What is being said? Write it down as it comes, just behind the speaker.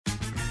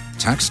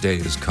Tax day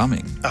is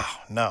coming. Oh,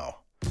 no.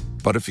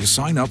 But if you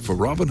sign up for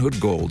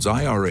Robinhood Gold's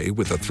IRA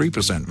with a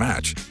 3%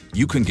 match,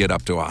 you can get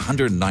up to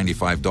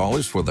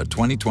 $195 for the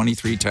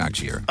 2023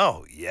 tax year.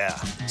 Oh, yeah.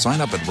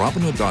 Sign up at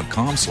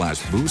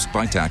Robinhood.com/boost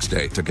by tax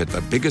day to get the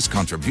biggest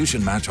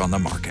contribution match on the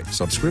market.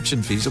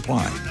 Subscription fees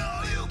apply.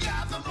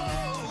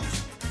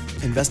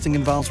 Investing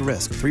involves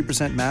risk.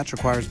 3% match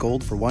requires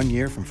gold for 1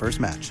 year from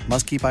first match.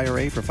 Must keep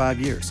IRA for 5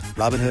 years.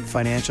 Robinhood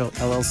Financial,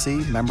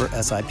 LLC, member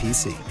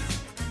SIPC.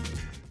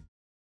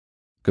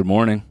 Good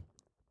morning.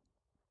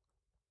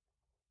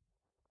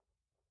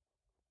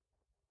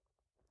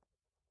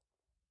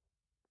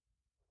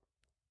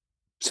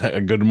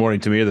 Good morning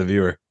to me or the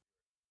viewer.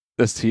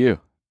 That's to you.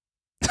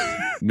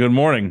 Good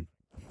morning.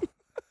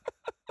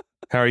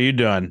 How are you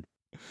doing?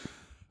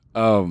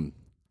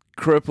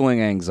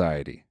 Crippling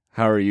anxiety.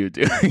 How are you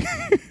doing?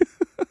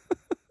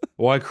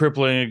 Why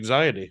crippling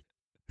anxiety?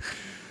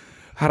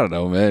 I don't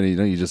know, man.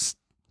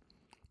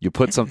 You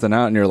put something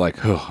out and you're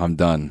like, oh, I'm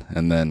done.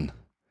 And then,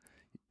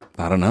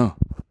 I don't know.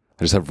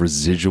 I just have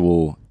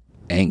residual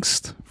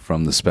angst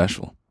from the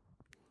special.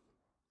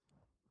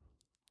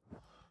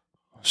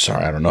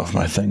 Sorry, I don't know if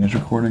my thing is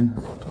recording.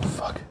 Oh,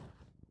 fuck.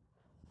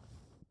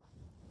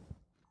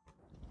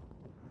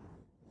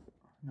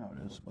 No, it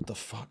is. What the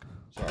fuck?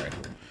 Sorry.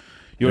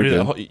 You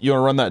want to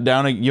run that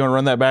down? You want to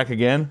run that back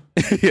again?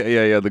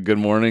 Yeah. The good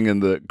morning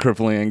and the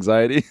crippling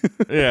anxiety.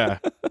 Yeah.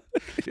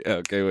 Yeah.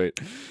 Okay. Wait.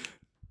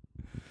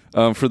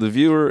 For the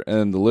viewer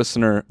and the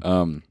listener,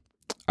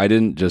 I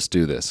didn't just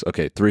do this.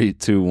 Okay. 3,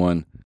 2,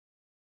 1.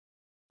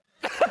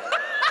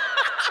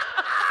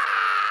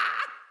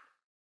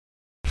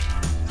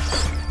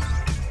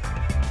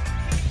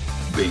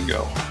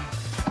 Bingo.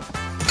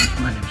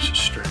 My name is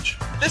Stretch.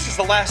 This is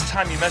the last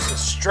time you mess with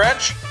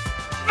Stretch.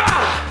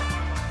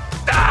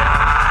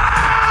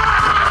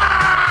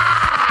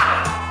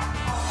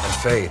 And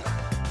fade.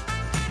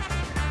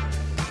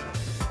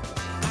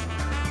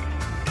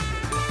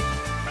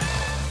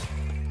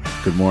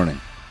 Good morning.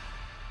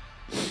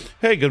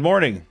 Hey, good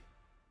morning.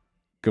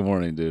 Good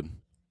morning, dude.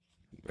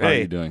 How are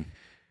you doing?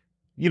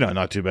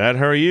 Not too bad.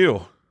 How are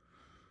you?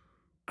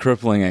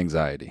 Crippling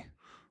anxiety.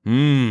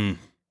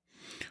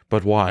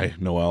 But why,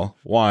 Noel?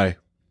 Why?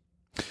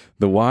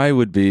 The why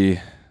would be,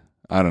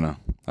 I don't know.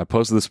 I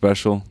posted the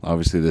special,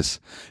 obviously this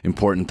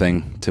important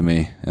thing to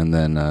me, and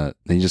then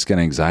you just get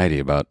anxiety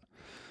about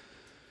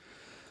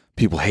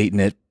people hating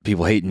it,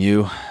 people hating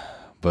you.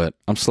 But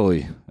I'm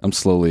slowly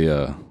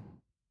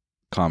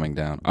calming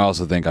down. I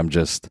also think I'm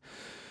just,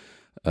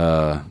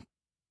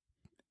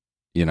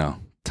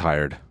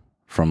 tired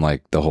from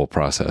like the whole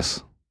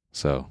process.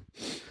 So,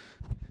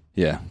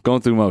 yeah,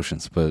 going through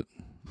motions, but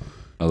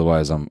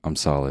otherwise I'm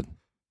solid.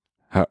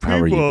 How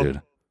are you,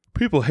 dude?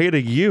 People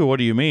hating you? What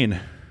do you mean?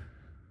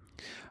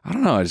 I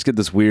don't know. I just get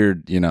this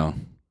weird,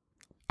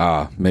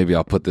 maybe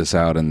I'll put this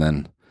out and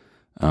then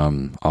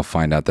I'll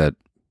find out that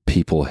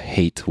people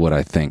hate what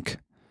I think,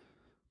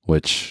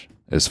 which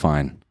is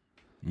fine,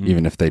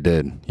 even if they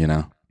did,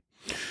 Yeah,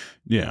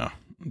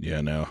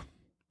 no.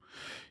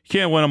 You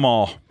can't win them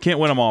all. Can't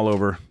win them all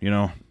over,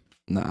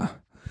 Nah.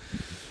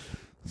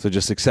 So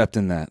just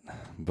accepting that.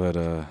 But,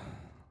 other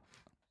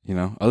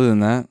than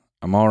that,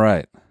 I'm all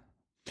right.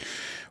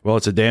 Well,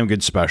 it's a damn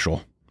good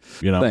special.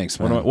 Thanks,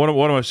 man. What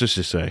am I supposed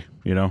to say?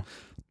 What am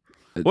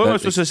I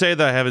supposed to say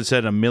that I haven't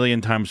said a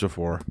million times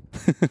before?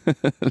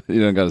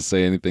 You don't got to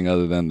say anything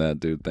other than that,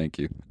 dude. Thank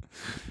you.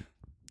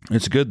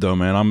 It's good though,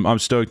 man. I'm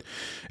stoked.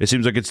 It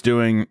seems like it's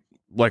doing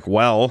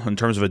well in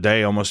terms of a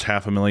day, almost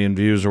 500,000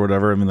 views or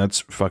whatever. I mean,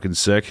 that's fucking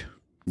sick.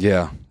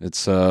 Yeah,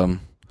 it's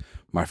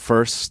my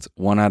first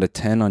 1 out of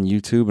 10 on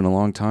YouTube in a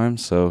long time.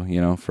 So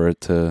for it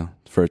to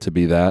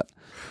be that,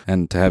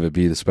 and to have it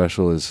be the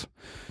special is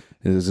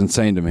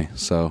insane to me.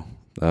 So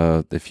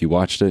if you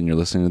watched it and you're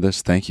listening to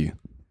this, thank you.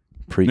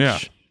 Preach. Yeah.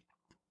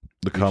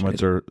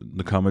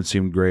 The comments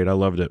seemed great. I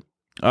loved it.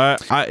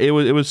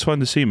 It was fun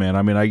to see, man.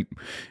 I mean,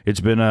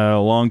 it's been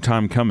a long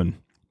time coming.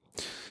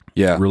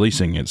 Yeah.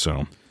 Releasing it,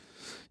 so.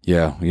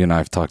 Yeah, you and I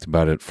have talked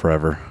about it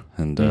forever,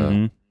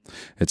 and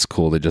it's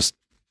cool to just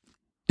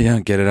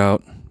get it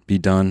out, be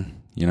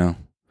done,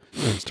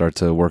 start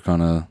to work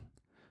on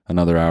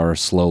another hour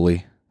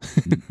slowly.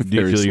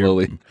 Very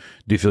slowly. Do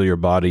you feel your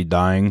body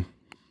dying?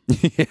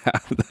 Yeah,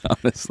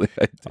 honestly,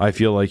 I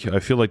feel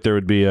like there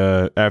would be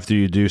after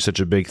you do such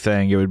a big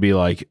thing, it would be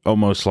like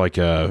almost like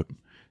a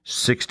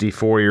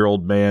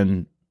 64-year-old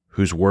man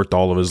who's worked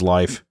all of his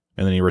life,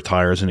 and then he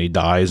retires and he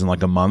dies in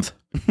like a month.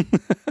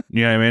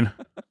 You know what I mean?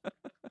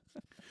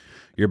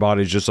 Your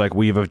body's just like,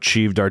 we've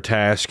achieved our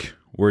task.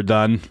 We're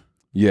done.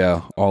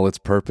 Yeah, all its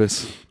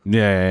purpose.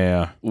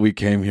 Yeah. We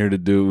came here to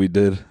do what we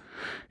did.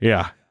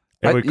 Yeah,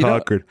 and we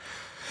conquered.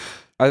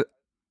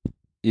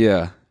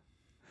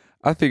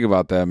 I think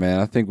about that, man.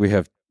 I think we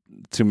have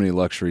too many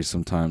luxuries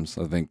sometimes.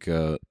 I think,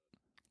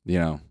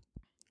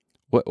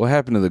 what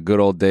happened to the good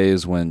old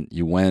days when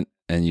you went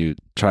and you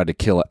tried to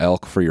kill an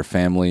elk for your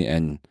family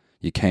and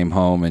you came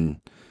home and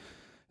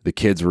the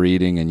kids were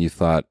eating and you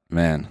thought,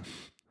 man,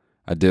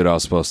 I did what I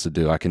was supposed to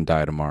do. I can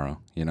die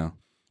tomorrow, We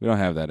don't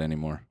have that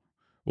anymore.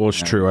 Well,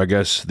 it's true. I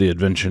guess the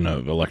invention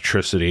of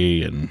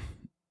electricity and,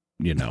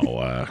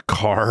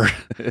 car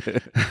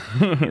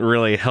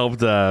really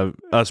helped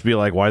us be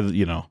like, why,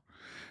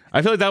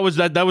 I feel like that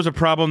was a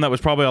problem that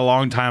was probably a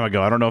long time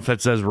ago. I don't know if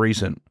that's as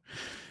recent.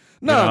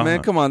 No,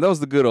 man, come on. That was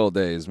the good old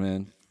days,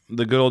 man.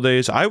 The good old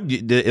days.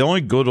 The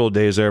only good old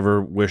days I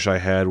ever wish I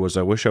had was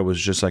I wish I was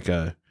just like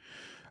I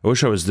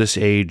wish I was this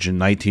age in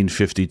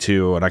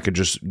 1952 and I could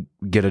just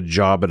get a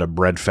job at a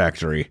bread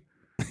factory.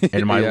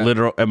 And my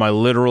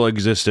literal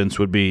existence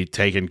would be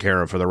taken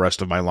care of for the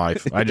rest of my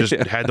life. I just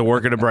had to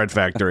work at a bread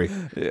factory.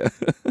 Yeah.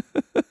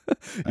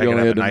 I could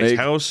have a nice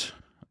house.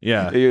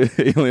 Yeah. You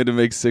only had to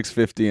make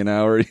 $6.50 an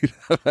hour. You'd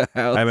have a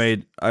house.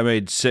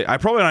 I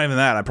probably not even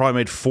that. I probably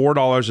made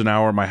 $4 an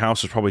hour. My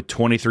house was probably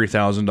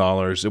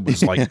 $23,000. It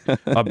was like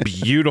a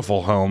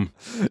beautiful home.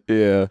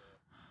 Yeah.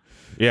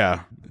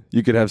 Yeah.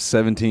 You could have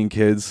 17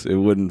 kids. It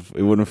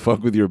wouldn't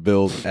fuck with your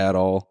bills at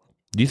all.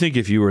 Do you think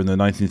if you were in the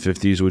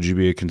 1950s, would you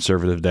be a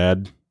conservative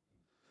dad?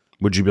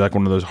 Would you be like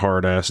one of those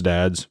hard-ass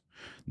dads?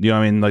 You know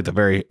what I mean? Like the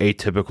very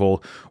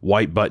atypical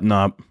white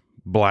button-up,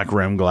 black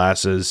rim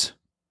glasses.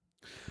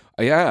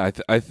 Yeah,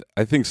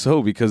 I think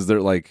so, because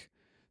they're like,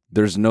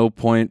 there's no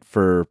point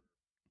for,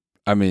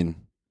 I mean,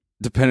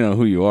 depending on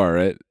who you are,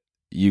 right?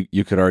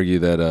 You could argue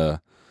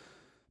that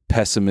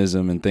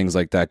pessimism and things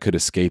like that could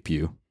escape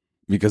you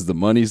because the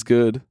money's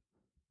good.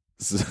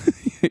 So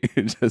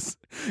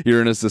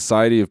you're in a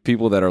society of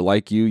people that are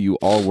like you. You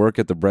all work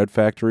at the bread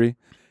factory.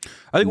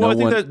 I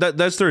think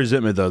that's the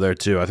resentment though there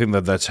too. I think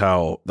that's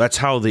how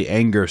the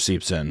anger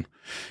seeps in,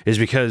 is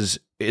because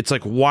it's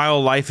like while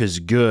life is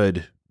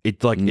good, it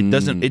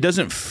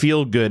doesn't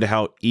feel good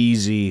how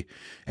easy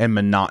and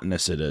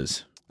monotonous it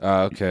is.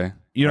 Okay.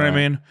 You know what I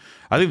mean?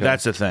 I think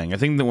that's the thing. I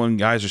think that when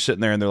guys are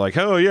sitting there and they're like,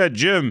 "Oh yeah,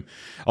 Jim,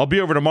 I'll be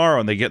over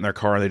tomorrow," and they get in their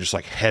car and they just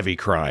like heavy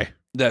cry.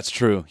 That's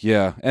true.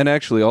 Yeah. And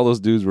actually all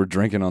those dudes were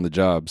drinking on the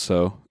job,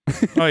 so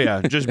oh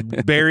yeah, just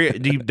bury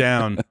it deep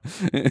down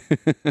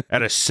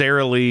at a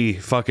Sara Lee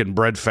fucking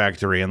bread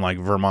factory in like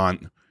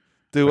Vermont.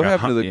 Dude, what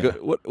happened to the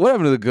what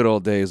happened to the good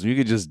old days when you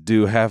could just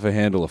do half a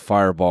handle of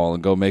Fireball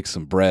and go make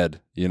some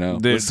bread,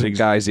 with some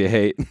guys you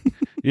hate?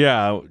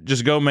 Yeah,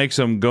 just go make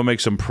some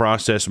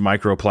processed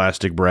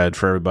microplastic bread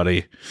for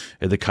everybody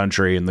in the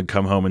country, and then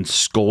come home and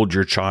scold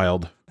your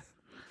child.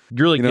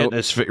 You're really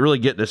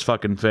getting this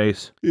fucking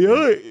face.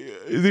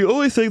 The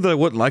only thing that I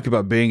wouldn't like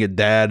about being a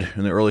dad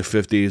in the early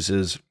 50s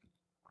is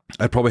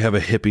I'd probably have a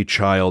hippie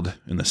child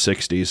in the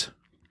 60s.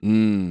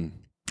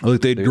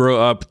 Like they'd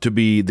grow up to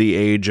be the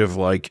age of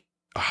like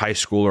a high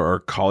schooler or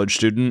college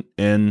student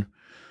in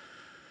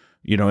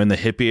the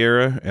hippie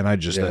era, and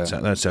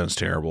that sounds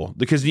terrible.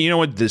 Because you know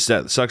what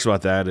that sucks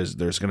about that is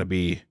there's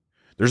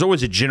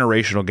always a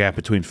generational gap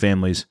between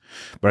families,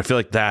 but I feel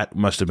like that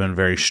must have been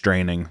very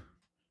straining.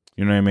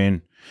 You know what I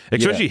mean?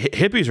 Especially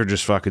hippies are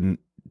just fucking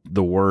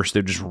the worst.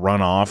 They just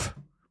run off.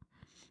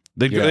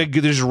 They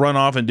just run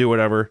off and do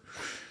whatever.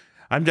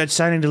 I'm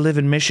deciding to live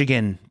in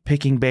Michigan,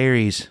 picking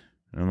berries.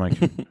 And I'm like,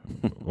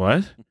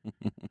 what?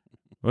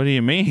 What do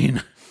you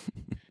mean?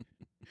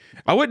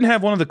 I wouldn't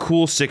have one of the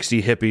cool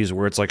 60 hippies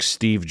where it's like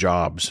Steve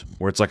Jobs,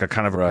 where it's like a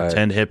kind of a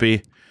pretend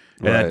hippie.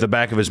 And at the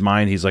back of his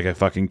mind, he's like a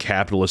fucking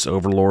capitalist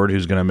overlord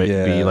who's going to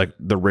be like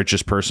the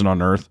richest person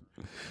on earth.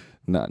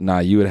 Nah,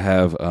 you would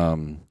have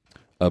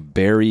a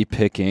berry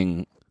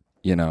picking,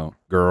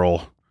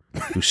 girl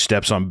who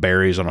steps on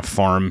berries on a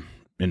farm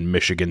in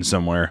Michigan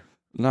somewhere.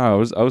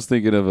 No, I was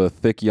thinking of a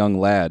thick young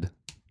lad.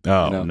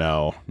 Oh,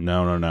 no.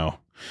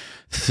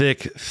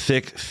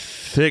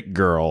 Thick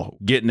girl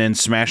getting in,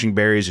 smashing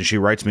berries, and she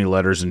writes me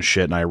letters and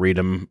shit, and I read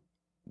them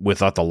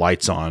without the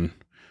lights on.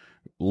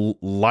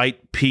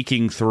 Light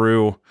peeking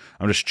through.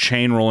 I'm just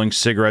chain rolling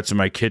cigarettes in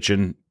my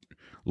kitchen.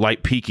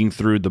 Light peeking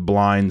through the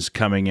blinds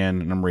coming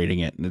in, and I'm reading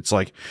it, and it's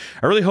like,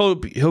 I really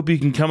hope you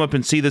can come up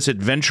and see this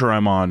adventure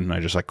I'm on. And I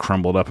just like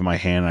crumbled up in my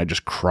hand, and I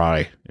just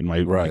cry in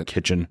my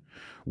kitchen.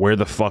 Where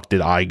the fuck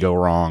did I go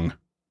wrong?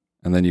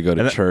 And then you go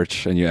to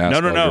church and you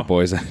ask all your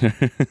boys.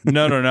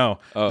 No.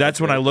 Oh,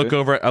 that's when I look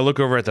over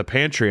at the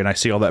pantry and I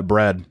see all that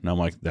bread, and I'm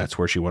like, that's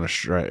where she went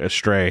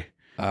astray.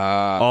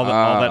 All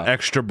that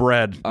extra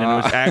bread, and it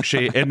was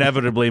actually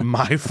inevitably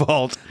my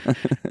fault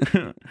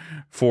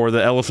for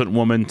the elephant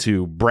woman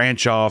to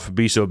branch off,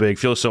 be so big,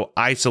 feel so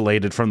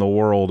isolated from the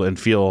world, and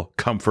feel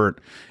comfort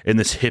in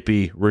this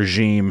hippie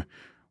regime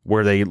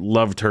where they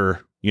loved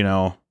her,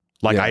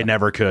 I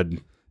never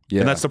could.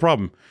 Yeah. And that's the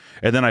problem.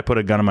 And then I put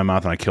a gun in my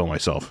mouth and I kill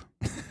myself.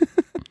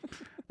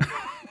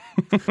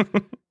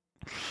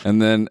 and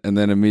then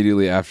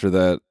immediately after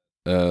that,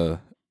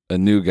 a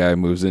new guy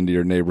moves into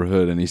your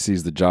neighborhood and he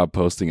sees the job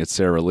posting at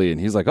Sara Lee,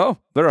 and he's like, "Oh,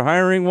 they're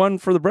hiring one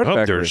for the bread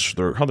factory.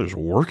 There's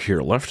work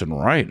here left and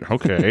right.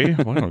 Okay,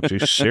 why don't you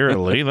Sara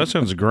Lee? That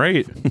sounds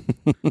great."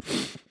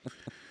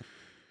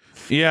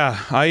 Yeah,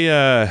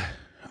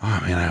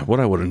 what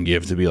I wouldn't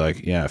give to be like,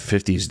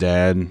 50s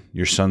dad.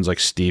 Your son's like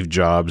Steve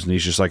Jobs, and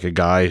he's just like a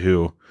guy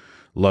who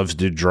loves to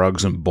do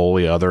drugs and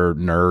bully other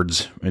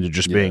nerds into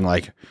just being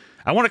like,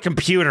 I want a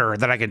computer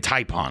that I can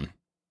type on.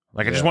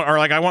 Like I just want, or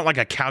like I want like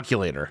a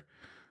calculator.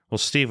 Well,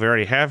 Steve, we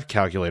already have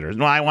calculators.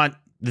 No, I want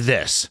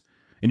this,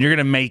 and you're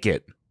gonna make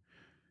it.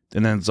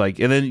 And then it's like,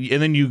 and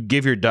then you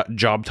give your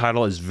job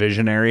title as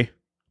visionary.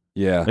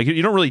 Yeah. Like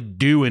you don't really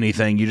do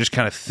anything. You just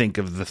kind of think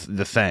of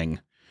the thing,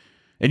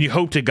 and you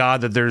hope to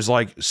God that there's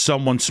like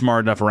someone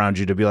smart enough around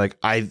you to be like,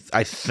 I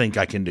think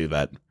I can do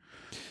that.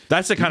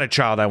 That's the kind of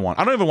child I want.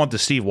 I don't even want the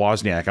Steve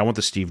Wozniak. I want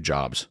the Steve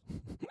Jobs.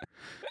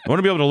 I want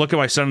to be able to look at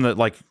my son that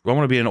like I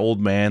want to be an old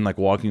man like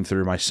walking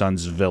through my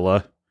son's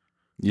villa.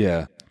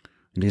 Yeah.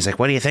 And he's like,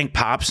 "What do you think,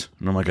 Pops?"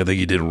 And I'm like, "I think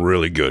you did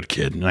really good,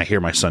 kid." And I hear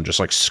my son just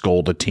like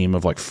scold a team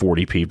of like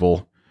 40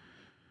 people.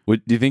 Do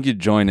you think you'd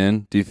join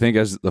in? Do you think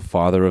as the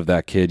father of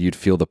that kid, you'd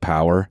feel the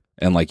power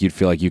and like you'd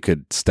feel like you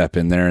could step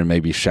in there and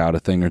maybe shout a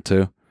thing or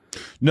two?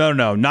 No,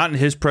 not in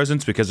his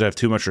presence because I have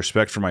too much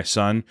respect for my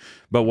son.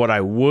 But what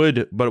I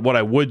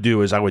would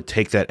do is I would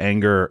take that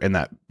anger and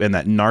that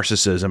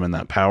narcissism and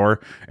that power,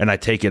 and I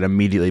take it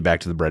immediately back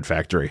to the bread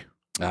factory.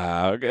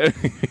 Okay.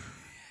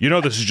 You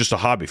know, this is just a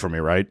hobby for me,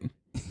 right?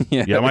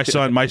 Yeah.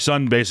 My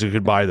son basically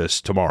could buy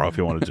this tomorrow if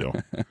he wanted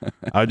to.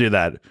 I would do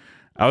that.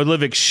 I would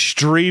live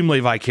extremely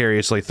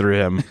vicariously through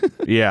him.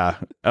 Yeah.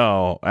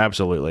 Oh,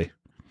 absolutely.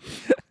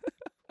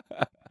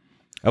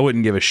 I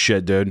wouldn't give a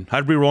shit, dude.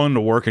 I'd be rolling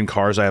to work in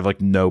cars I have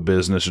like no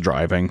business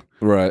driving.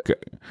 Right. I'd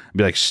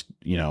be like,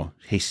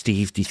 hey,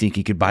 Steve, do you think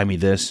you could buy me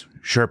this?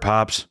 Sure,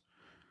 Pops.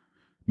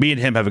 Me and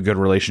him have a good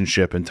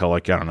relationship until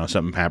like, I don't know,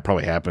 something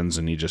probably happens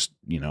and he just,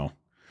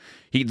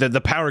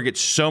 the power gets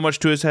so much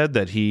to his head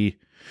that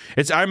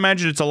I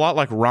imagine it's a lot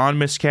like Ron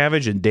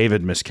Miscavige and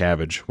David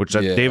Miscavige, which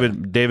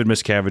David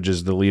Miscavige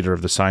is the leader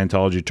of the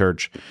Scientology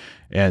church,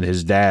 and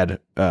his dad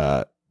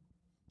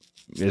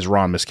is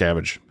Ron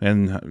Miscavige.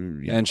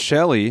 And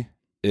Shelley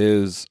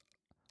is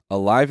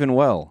alive and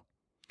well.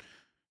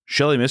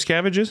 Shelley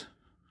Miscavige is?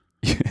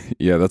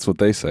 Yeah, that's what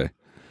they say.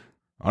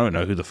 I don't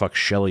know who the fuck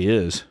Shelley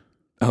is.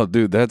 Oh,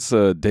 dude, that's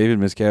David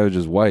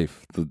Miscavige's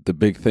wife. The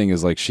big thing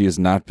is like she has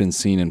not been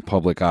seen in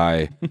public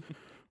eye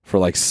for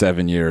like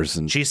 7 years,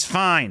 and she's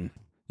fine.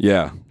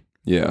 Yeah.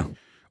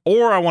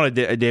 Or I want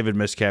a David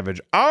Miscavige.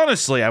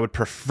 Honestly, I would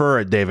prefer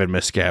a David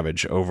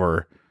Miscavige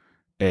over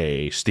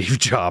a Steve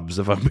Jobs,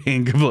 if I'm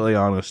being completely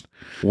honest.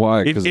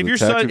 Why? Because of the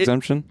tax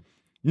exemption?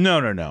 No,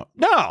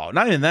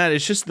 not even that.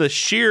 It's just the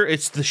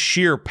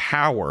sheer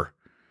power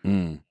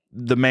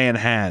the man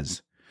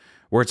has.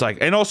 Where it's like,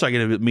 and also I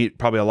get to meet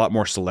probably a lot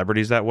more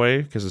celebrities that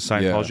way because of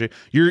Scientology.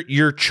 Yeah.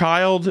 Your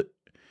child,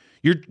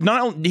 he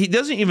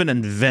doesn't even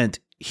invent.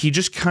 He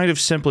just kind of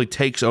simply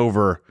takes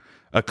over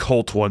a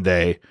cult one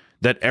day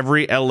that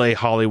every LA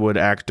Hollywood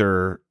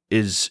actor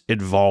is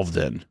involved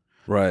in.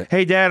 Right.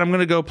 Hey, Dad, I'm going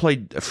to go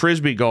play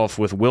frisbee golf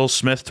with Will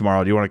Smith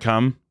tomorrow. Do you want to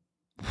come?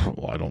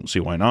 Well, I don't see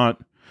why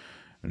not.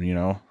 And,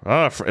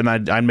 and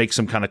I'd make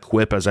some kind of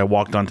quip as I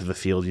walked onto the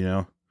field,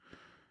 Yeah.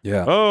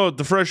 Oh,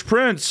 the Fresh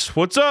Prince.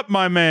 What's up,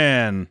 my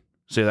man?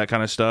 Say that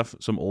kind of stuff.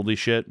 Some oldie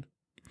shit.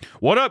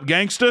 What up,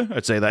 gangsta?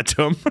 I'd say that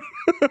to him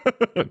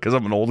because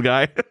I'm an old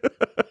guy.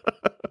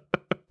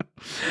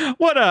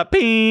 What up,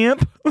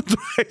 pimp? That's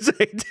what I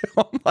say to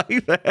him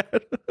like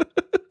that.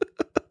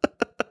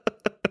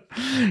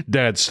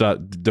 Dad, stop!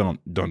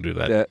 Don't do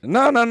that.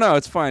 No,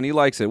 it's fine. He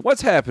likes it.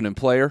 What's happening,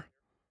 player?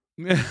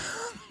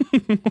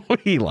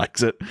 He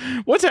likes it.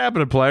 What's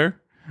happening,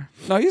 player?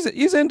 No,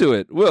 he's into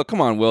it. Will,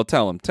 come on, Will,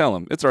 tell him.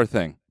 It's our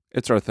thing.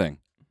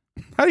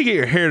 How do you get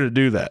your hair to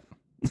do that?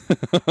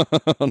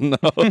 No.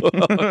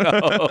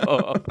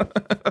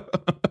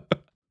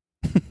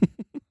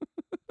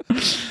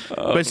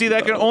 But see,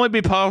 that can only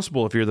be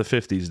possible if you're the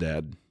 50s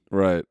dad.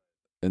 Right.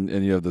 And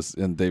you have this,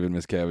 and David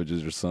Miscavige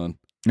is your son.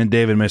 And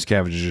David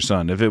Miscavige is your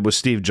son. If it was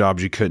Steve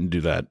Jobs, you couldn't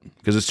do that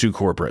because it's too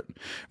corporate.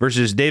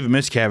 Versus David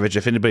Miscavige,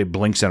 if anybody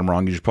blinks at him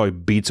wrong, you just probably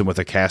beats him with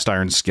a cast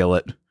iron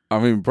skillet. I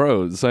mean,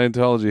 bro,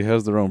 Scientology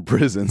has their own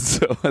prison,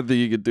 so I think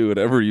you could do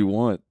whatever you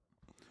want.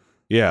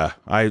 Yeah,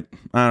 I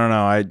don't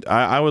know.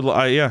 I would,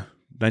 yeah,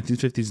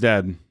 1950s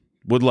dad.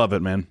 Would love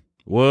it, man.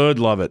 Would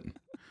love it.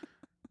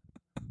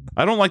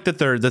 I don't like that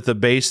the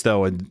base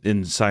though in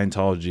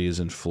Scientology is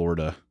in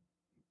Florida.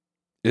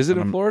 Is it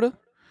in Florida?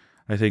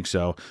 I think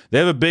so. They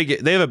have a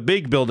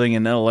big building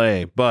in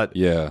LA, but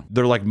yeah,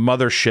 they're like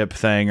mothership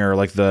thing or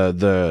like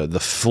the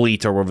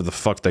fleet or whatever the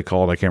fuck they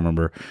call it. I can't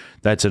remember.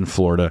 That's in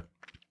Florida.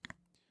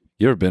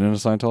 You ever been in a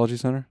Scientology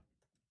center?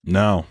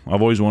 No,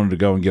 I've always wanted to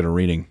go and get a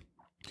reading.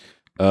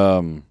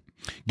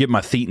 Get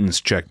my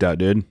thetans checked out,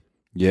 dude.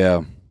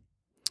 Yeah,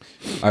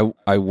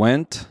 I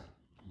went.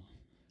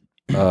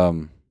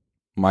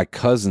 My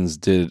cousins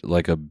did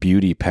like a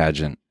beauty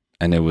pageant,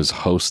 and it was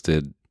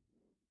hosted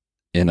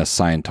in a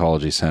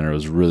Scientology center. It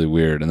was really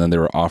weird. And then they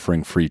were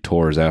offering free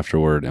tours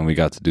afterward, and we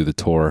got to do the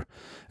tour.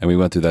 And we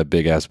went through that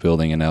big ass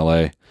building in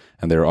LA,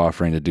 and they were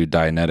offering to do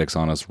Dianetics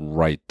on us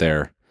right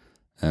there.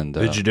 And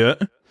did you do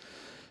it?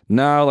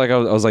 No, like I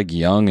was like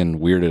young and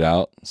weirded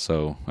out,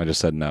 so I just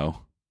said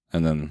no.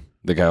 And then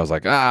the guy was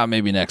like,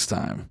 maybe next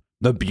time.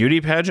 The beauty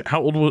pageant?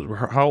 How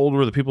old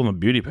were the people in the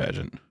beauty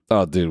pageant?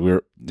 Oh,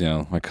 dude,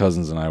 my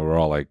cousins and I were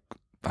all like,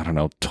 I don't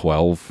know,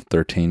 12,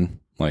 13.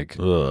 Like,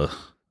 ugh.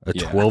 A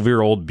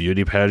 12-year-old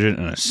beauty pageant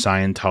in a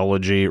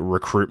Scientology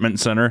recruitment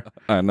center.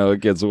 I know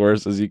it gets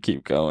worse as you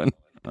keep going.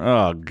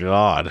 Oh,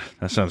 God.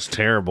 That sounds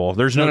terrible.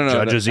 There's no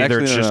judges either.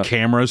 It's just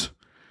cameras.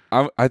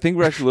 I think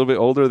we're actually a little bit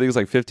older. I think it's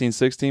like 15,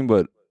 16,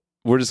 but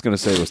we're just going to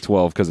say it was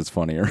 12 because it's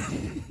funnier.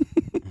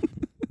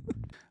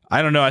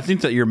 I don't know. I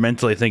think that you're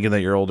mentally thinking that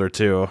you're older,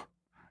 too.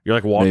 You're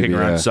like walking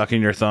around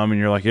sucking your thumb, and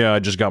you're like, yeah, I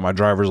just got my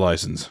driver's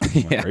license.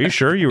 Like, are you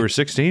sure you were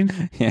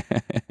 16? Yeah.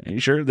 Are you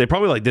sure? They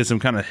probably like did some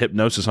kind of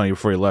hypnosis on you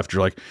before you left.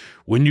 You're like,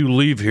 when you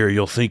leave here,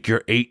 you'll think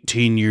you're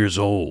 18 years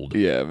old.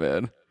 Yeah,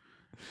 man.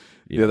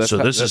 Yeah, that's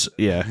that's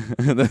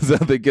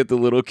how they get the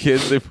little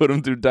kids. They put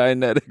them through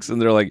Dianetics, and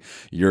they're like,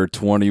 you're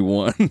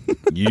 21.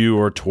 You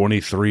are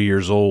 23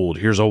 years old.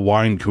 Here's a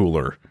wine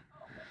cooler.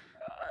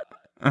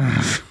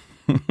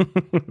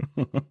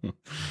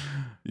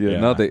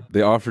 No,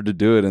 they offered to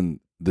do it, and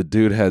the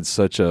dude had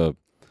such a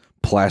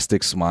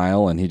plastic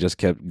smile, and he just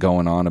kept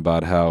going on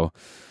about how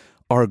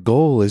our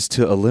goal is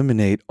to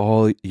eliminate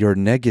all your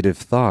negative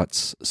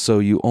thoughts so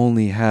you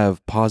only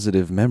have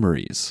positive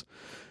memories.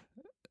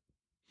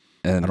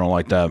 And I don't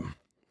like that.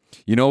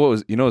 You know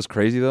what's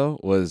crazy though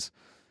was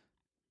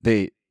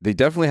they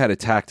definitely had a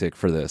tactic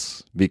for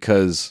this,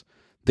 because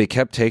they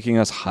kept taking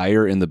us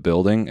higher in the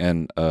building,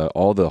 and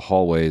all the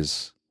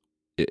hallways,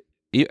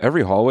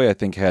 every hallway I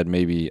think had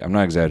maybe, I'm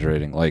not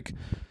exaggerating, like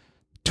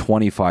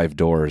 25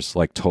 doors,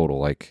 like total,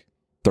 like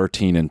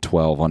 13 and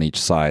 12 on each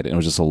side. And it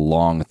was just a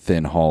long,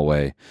 thin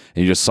hallway.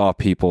 And you just saw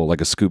people like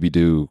a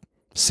Scooby-Doo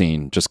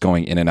scene just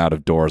going in and out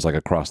of doors like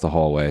across the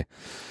hallway.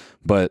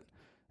 But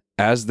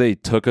as they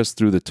took us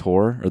through the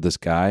tour, or this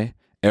guy,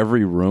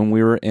 every room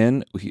we were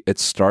in, it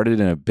started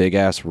in a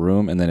big-ass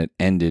room, and then it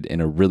ended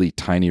in a really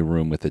tiny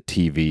room with a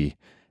TV.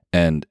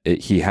 And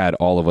he had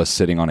all of us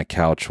sitting on a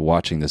couch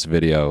watching this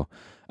video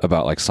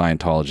about like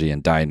Scientology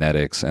and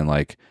Dianetics and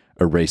like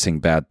erasing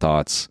bad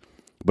thoughts.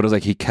 But it was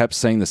like he kept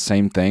saying the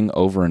same thing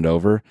over and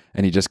over,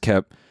 and he just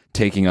kept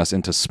taking us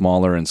into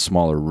smaller and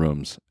smaller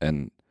rooms.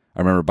 And I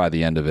remember by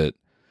the end of it,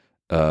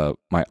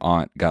 my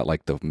aunt got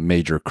like the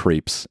major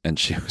creeps, and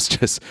she was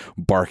just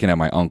barking at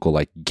my uncle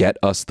like, get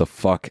us the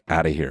fuck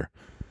out of here.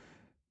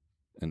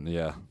 And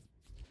yeah,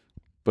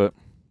 but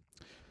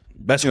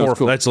that's cool.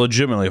 That's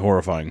legitimately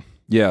horrifying.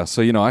 Yeah,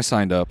 so I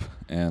signed up,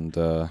 and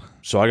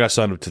so I got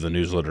signed up to the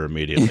newsletter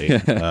immediately.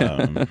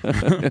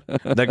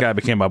 That guy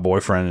became my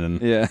boyfriend,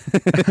 and yeah.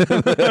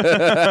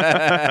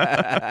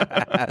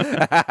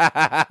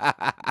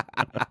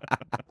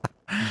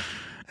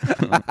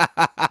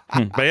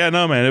 But yeah,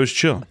 no, man, it was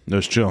chill. Yeah.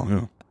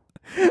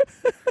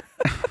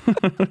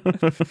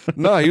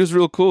 No, he was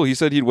real cool. He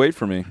said he'd wait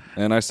for me,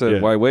 and I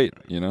said, "Why wait?"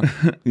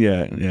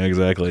 Yeah,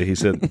 exactly. He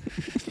said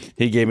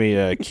he gave me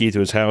a key to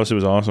his house. It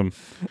was awesome.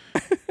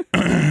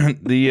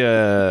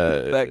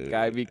 That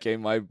guy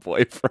became my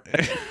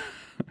boyfriend.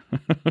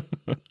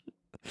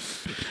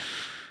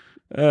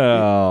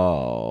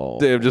 Oh,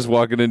 Dave, just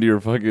walking into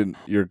your fucking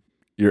your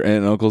aunt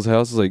and uncle's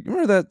house is like,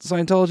 remember that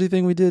Scientology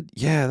thing we did?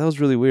 Yeah, that was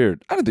really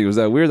weird. I don't think it was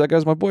that weird. That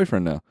guy's my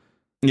boyfriend now.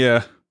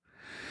 Yeah,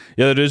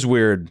 that is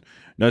weird.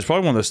 No, it's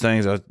probably one of those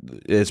things.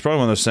 It's probably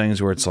one of those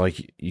things where it's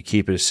like you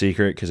keep it a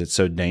secret because it's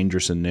so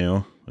dangerous and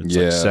new.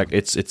 It's like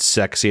it's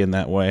sexy in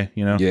that way,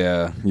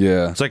 Yeah.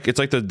 It's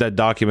like that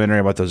documentary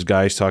about those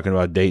guys talking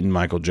about dating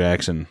Michael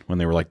Jackson when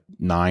they were like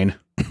 9.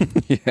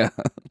 Yeah,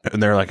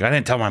 and they're like, I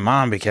didn't tell my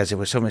mom because it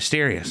was so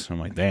mysterious. I'm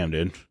like, damn,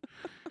 dude.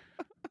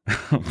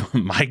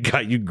 Mike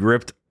got you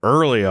gripped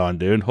early on,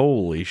 dude.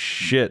 Holy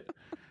shit.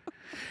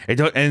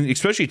 And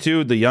especially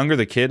too, the younger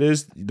the kid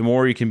is, the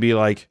more you can be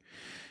like,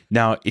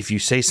 now, if you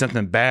say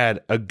something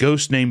bad, a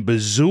ghost named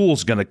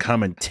Bazool's going to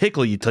come and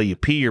tickle you till you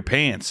pee your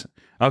pants.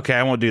 Okay,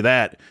 I won't do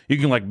that. You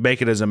can like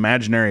make it as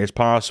imaginary as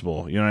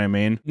possible. You know what I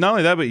mean? Not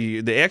only that, but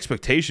the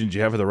expectations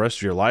you have for the rest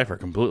of your life are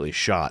completely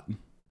shot.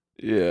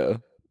 Yeah.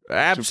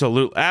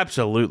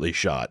 Absolutely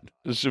shot.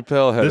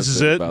 Chappelle had a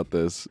thing about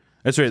this.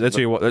 That's right.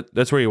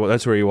 That's where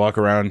you walk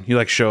around. You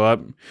like show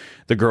up,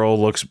 the girl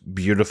looks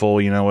beautiful,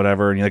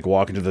 whatever, and you like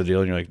walk into the deal,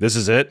 and you're like, this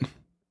is it.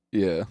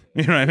 Yeah.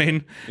 You know what I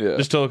mean? Yeah.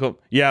 Just to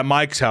look. Yeah,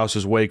 Mike's house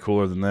is way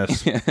cooler than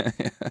this.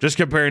 Just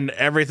comparing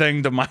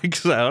everything to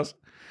Mike's house.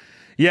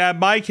 Yeah,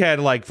 Mike had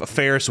like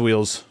Ferris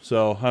wheels,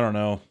 so I don't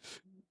know.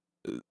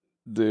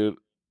 Dude,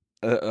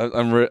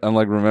 I'm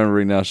like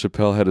remembering now.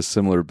 Chappelle had a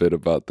similar bit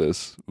about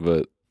this,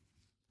 but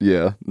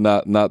yeah,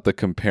 not the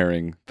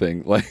comparing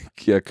thing. Like,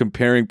 yeah,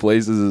 comparing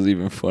places is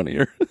even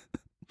funnier.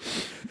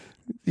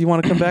 You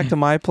want to come back to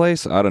my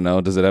place? I don't know.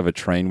 Does it have a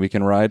train we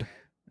can ride?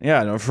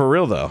 Yeah, no, for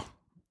real though.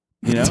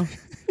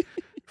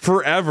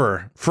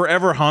 Forever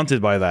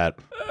haunted by that.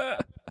 I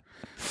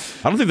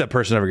don't think that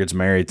person ever gets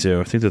married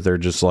too. I think that they're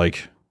just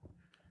like,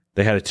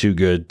 they had it too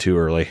good too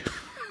early.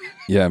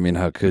 Yeah, I mean,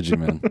 how could you,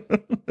 man?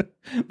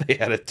 They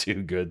had it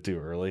too good too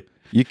early.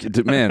 You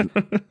could, man.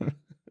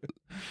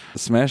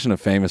 Smashing a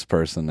famous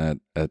person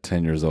at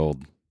 10 years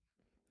old.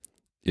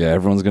 Yeah,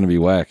 everyone's gonna be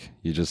whack.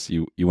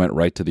 You went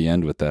right to the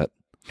end with that.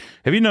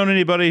 Have you known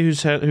anybody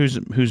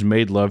who's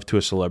made love to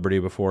a celebrity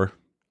before?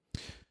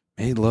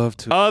 Made love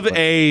to of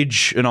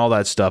age and all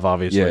that stuff.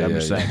 Obviously, I'm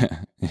just saying.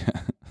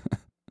 Yeah.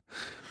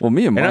 Well,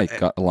 me and Mike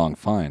got along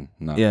fine.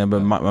 No, yeah, but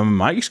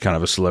Mike's kind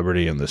of a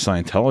celebrity in the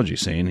Scientology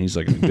scene. He's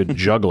like a good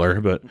juggler,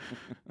 but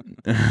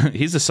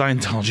he's a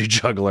Scientology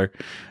juggler.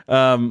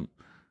 Hold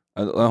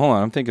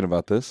on, I'm thinking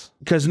about this.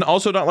 Because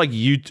also not like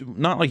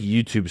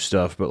YouTube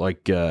stuff, but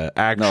like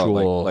actual,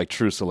 no, like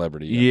true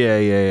celebrity.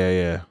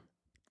 Yeah.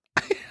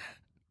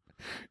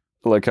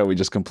 I like how we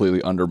just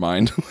completely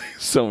undermined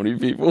so many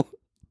people.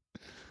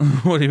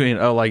 What do you mean?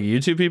 Oh, like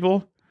YouTube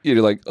people?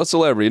 You're like a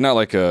celebrity, not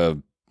like a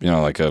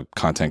like a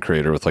content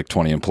creator with like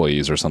 20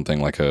 employees or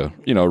something, like a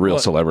real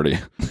celebrity.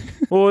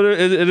 Well,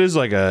 it is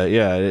like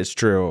it's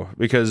true,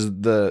 because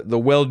the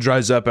well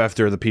dries up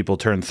after the people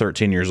turn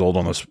 13 years old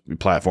on this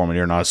platform, and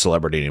you're not a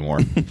celebrity anymore.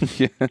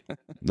 Yeah,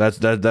 that's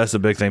the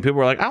big thing.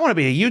 People are like, I want to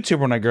be a YouTuber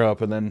when I grow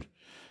up, and then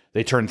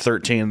they turn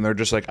 13 and they're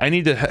just like, I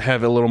need to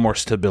have a little more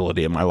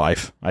stability in my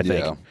life, I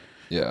think.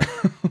 Yeah.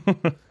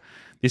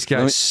 These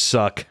guys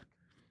suck.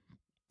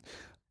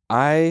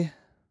 I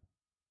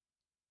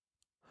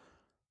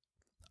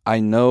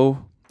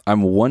know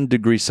I'm 1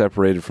 degree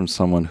separated from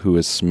someone who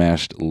has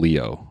smashed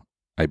Leo,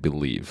 I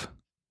believe.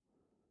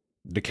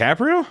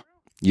 DiCaprio?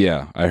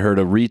 Yeah, I heard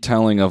a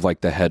retelling of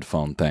like the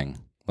headphone thing.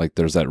 Like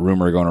there's that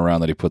rumor going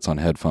around that he puts on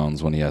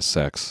headphones when he has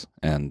sex,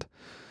 and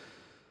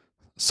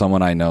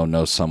someone I know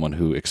knows someone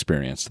who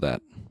experienced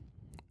that.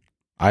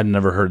 I'd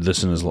never heard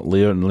this in his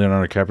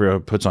Leonardo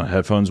DiCaprio puts on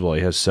headphones while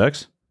he has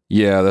sex.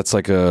 Yeah, that's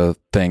like a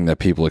thing that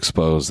people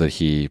expose, that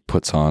he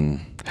puts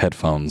on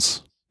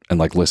headphones and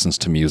like listens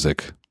to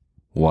music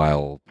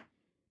while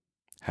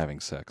having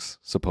sex,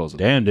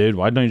 supposedly. Damn, dude,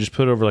 why don't you just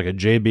put it over like a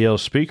JBL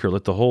speaker?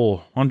 Let the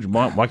whole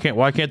why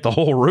can't the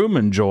whole room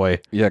enjoy?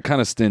 Yeah,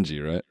 kind of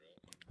stingy, right?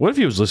 What if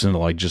he was listening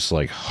to just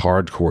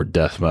hardcore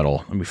death metal?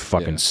 That'd be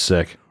fucking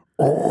sick.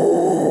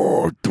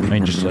 I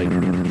mean,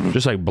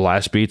 just like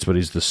blast beats, but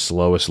he's the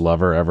slowest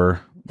lover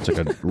ever. It's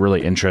like a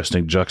really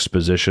interesting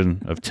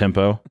juxtaposition of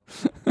tempo.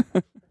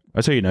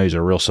 That's how you know he's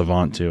a real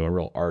savant too, a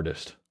real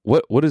artist.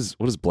 What is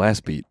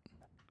blast beat?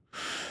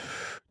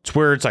 It's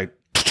where it's like,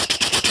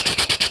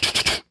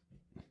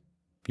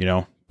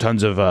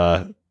 tons of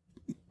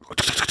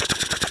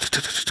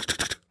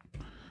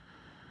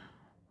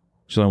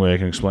it's the only way I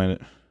can explain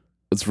it.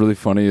 What's really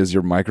funny is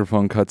your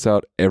microphone cuts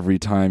out every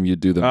time you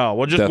do the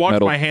just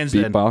watch my hands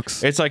beatbox.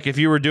 Then. It's like if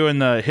you were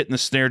doing hitting the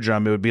snare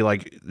drum, it would be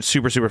like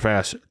super, super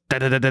fast.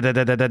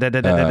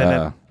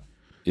 Yeah.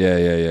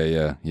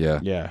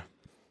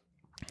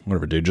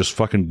 Whatever, dude. Just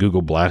fucking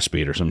Google blast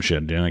beat or some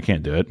shit, dude. I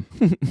can't do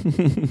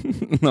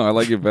it. No, I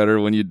like it better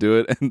when you do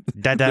it and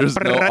there's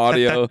no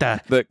audio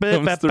that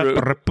comes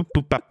through.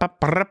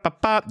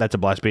 That's a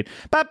blast beat.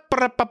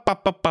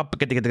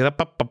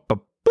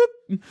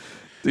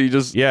 So you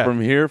just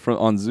from here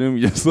on Zoom,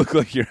 you just look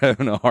like you're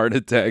having a heart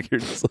attack.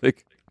 You're just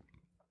like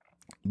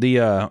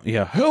help.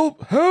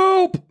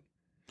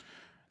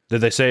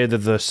 Did they say that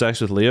the sex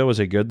with Leo was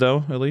good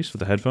though? At least with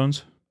the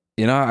headphones.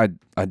 I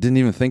didn't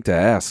even think to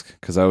ask,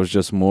 because I was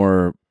just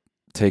more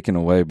taken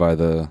away by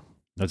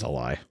That's a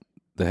lie.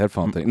 The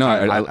headphone thing.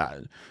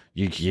 No,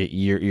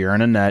 you're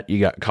in a net. You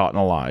got caught in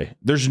a lie.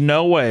 There's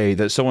no way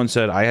that someone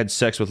said I had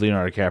sex with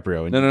Leonardo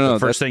DiCaprio. And no. The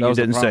first thing you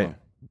didn't say.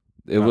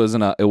 It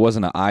wasn't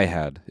a I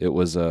had. It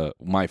was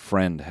my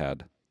friend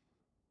had.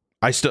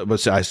 I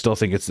still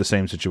think it's the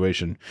same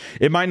situation.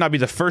 It might not be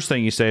the first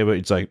thing you say, but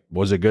it's like,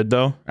 was it good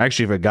though?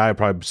 Actually, if a guy would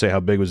probably say how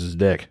big was his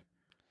dick,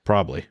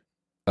 probably.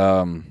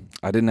 I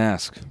didn't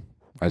ask.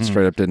 I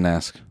straight up didn't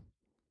ask.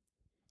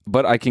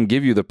 But I can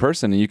give you the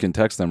person and you can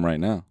text them right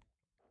now.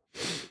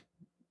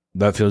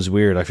 That feels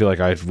weird. I feel like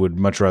I would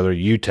much rather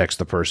you text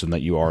the person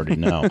that you already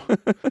know.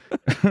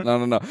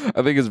 No.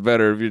 I think it's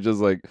better if you're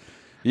just like,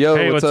 yo,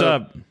 hey, what's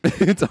up?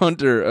 It's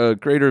Hunter,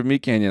 creator of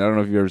Meat Canyon. I don't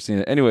know if you've ever seen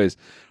it. Anyways,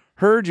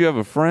 heard you have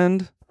a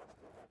friend.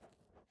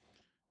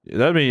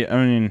 That'd be,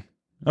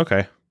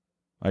 okay.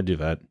 I'd do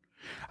that.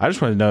 I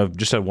just want to know,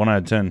 just at 1 out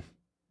of 10.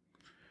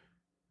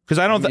 Because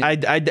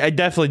I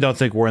definitely don't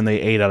think we're in the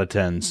 8 out of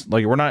 10s.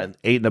 Like, we're not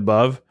 8 and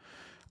above.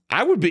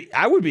 I would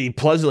be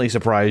pleasantly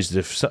surprised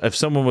if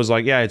someone was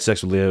like, yeah, I had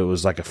sex with Leo, it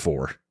was like a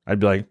 4. I'd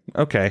be like,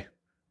 okay.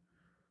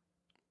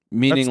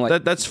 Meaning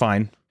that's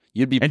fine.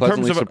 You'd be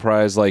pleasantly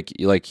surprised,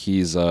 like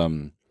he's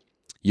you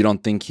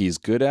don't think he's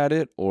good at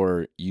it,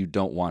 or you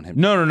don't want him.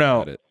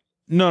 No. At it?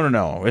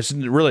 No. It's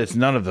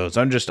none of those.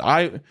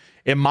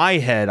 In my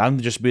head,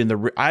 I'm just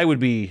being I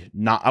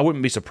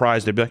wouldn't be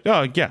surprised. They'd be like,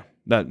 oh yeah,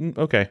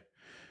 okay.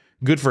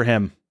 Good for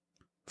him.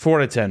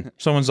 4 out of 10.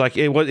 Someone's like,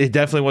 it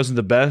definitely wasn't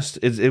the best.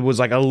 It was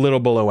like a little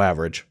below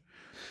average.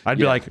 I'd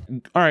be like,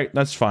 all right,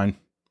 that's fine.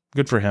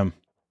 Good for him.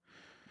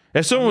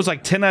 If someone was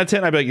like 10 out of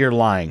 10, I'd be like, you're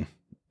lying.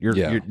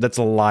 You're that's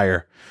a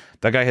liar.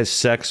 That guy has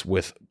sex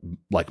with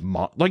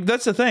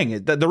that's the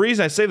thing. The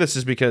reason I say this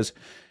is because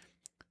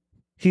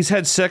he's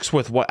had sex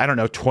with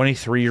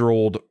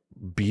 23-year-old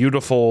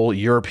beautiful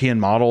European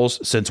models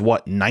since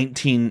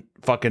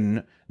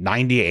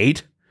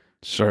 1998.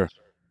 Sure.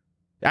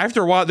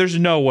 After a while, there's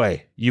no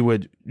way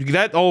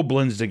that all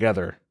blends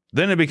together.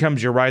 Then it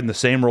becomes you're riding the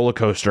same roller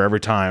coaster every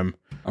time.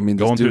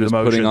 This dude is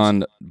putting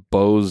on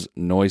Bose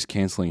noise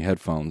canceling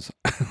headphones.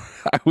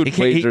 I would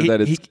wager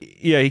that it's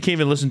he can't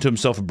even listen to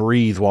himself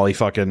breathe while he's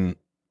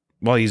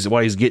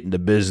getting to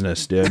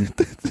business, dude.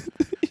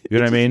 You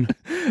know what I mean?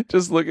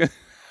 just looking.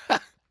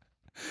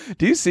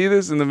 Do you see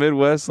this in the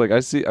Midwest? Like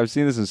I've seen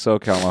this in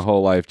SoCal my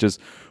whole life. Just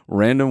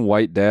random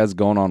white dads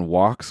going on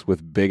walks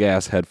with big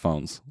ass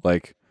headphones.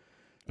 Like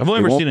I've only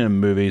ever seen it in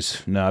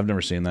movies. No, I've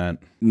never seen that.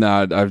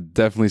 No, I've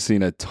definitely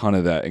seen a ton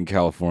of that in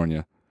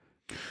California.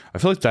 I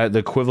feel like that the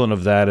equivalent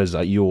of that is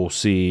that you will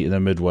see in the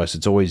Midwest.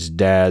 It's always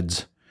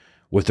dads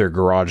with their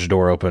garage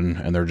door open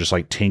and they're just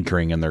like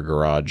tinkering in their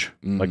garage.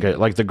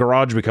 Like the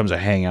garage becomes a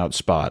hangout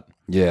spot.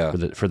 Yeah,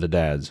 for the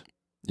dads.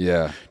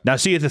 Yeah. Now,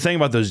 see, the thing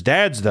about those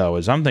dads though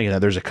is I'm thinking that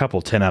there's a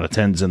couple 10 out of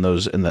 10s in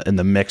those in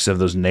the mix of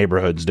those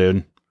neighborhoods,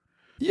 dude.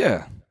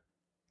 Yeah.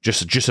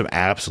 Just some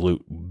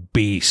absolute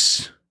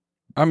beasts.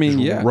 I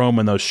mean, just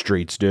roaming those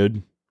streets,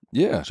 dude.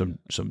 Yeah.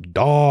 Some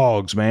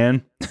dogs,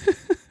 man.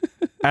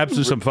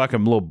 Absolutely some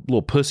fucking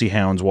little pussy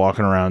hounds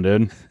walking around,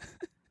 dude.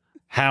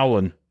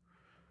 Howling.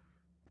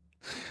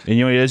 And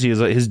you know what he is? He's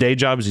like, his day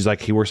job is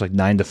he works like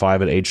 9 to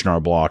 5 at H&R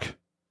Block.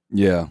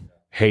 Yeah.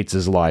 Hates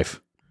his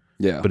life.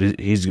 Yeah.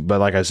 But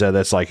like I said,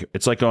 it's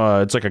like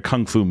a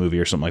kung fu movie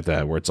or something like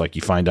that, where it's like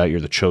you find out you're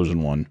the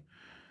chosen one.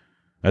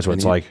 That's what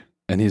it's like.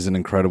 And he's an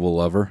incredible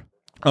lover.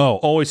 Oh,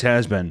 always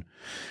has been.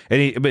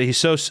 But he's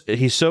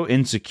so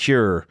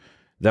insecure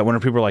that when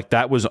people are like,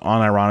 that was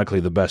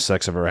unironically the best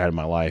sex I've ever had in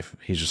my life,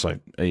 he's just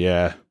like,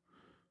 yeah.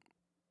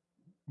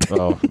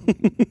 Oh,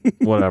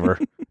 whatever.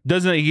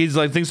 He's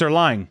like, thinks they're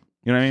lying.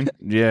 You know what I mean?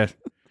 Yeah.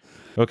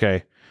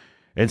 Okay.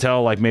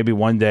 Until like maybe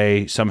one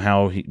day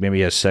somehow he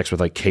has sex with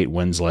like Kate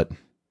Winslet.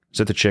 Is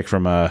that the chick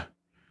from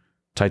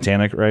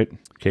Titanic, right?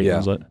 Kate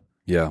Winslet.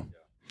 Yeah. And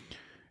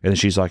then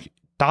she's like,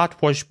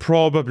 that was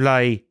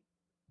probably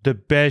the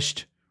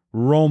best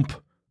romp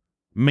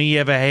me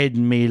ever had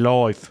in me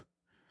life.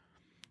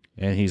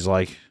 And he's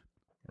like,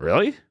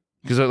 really?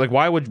 Because like,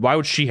 why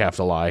would she have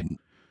to lie?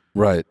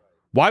 Right.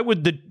 Why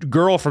would the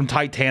girl from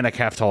Titanic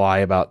have to lie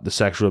about the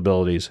sexual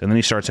abilities? And then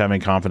he starts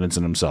having confidence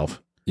in himself.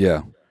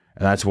 Yeah.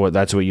 And that's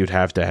what you'd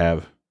have to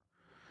have.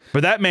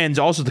 But that man's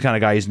also the kind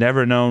of guy, he's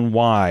never known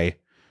why,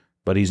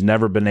 but he's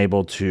never been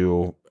able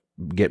to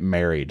get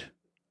married.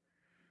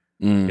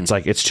 It's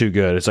like, it's too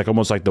good. It's like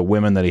almost like the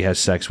women that he has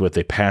sex with,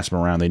 they pass him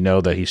around. They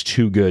know that he's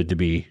too good to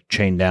be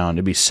chained down,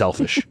 to be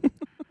selfish.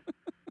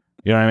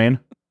 You know what I mean?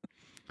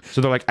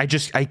 So they're like,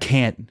 I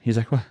can't. He's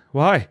like,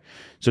 why?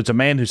 So it's a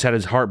man who's had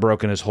his heart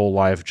broken his whole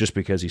life just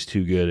because he's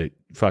too good at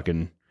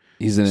fucking...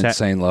 He's an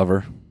insane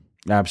lover.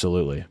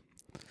 Absolutely.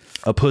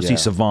 A pussy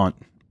savant,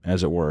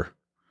 as it were.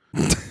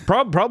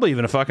 Probably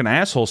even a fucking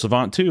asshole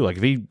savant, too. Like,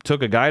 if he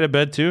took a guy to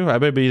bed, too, I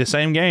bet it'd be the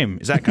same game.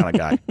 He's that kind of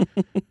guy.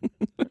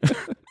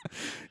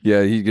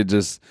 Yeah, he could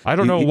just... I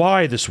don't know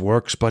why this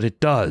works, but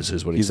it does,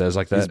 is what he says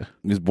like that.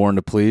 He's born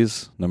to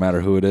please, no matter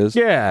who it is.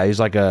 Yeah,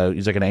 he's like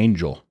an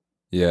angel.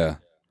 Yeah.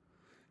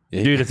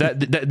 Dude, if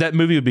that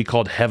movie would be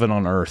called Heaven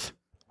on Earth.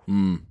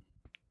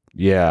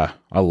 Yeah,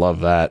 I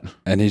love that.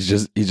 And he's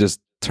just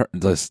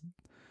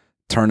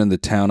turning the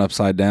town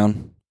upside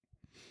down.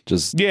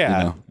 Just,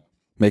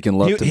 making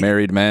love to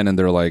married men, and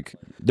they're like...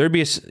 There'd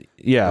be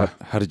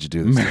How did you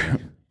do this to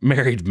me?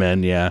 Married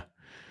men, yeah.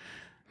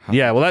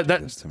 Well,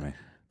 this to me?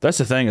 That's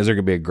the thing, is there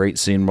could be a great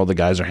scene where the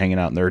guys are hanging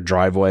out in their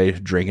driveway,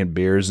 drinking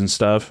beers and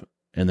stuff,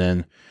 and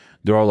then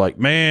they're all like,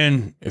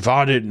 man, if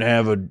I didn't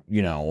have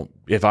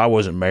if I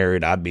wasn't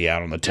married, I'd be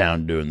out on the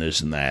town doing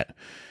this and that.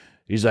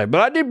 He's like,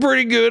 but I did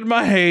pretty good in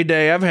my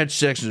heyday. I've had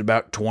sex with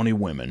about 20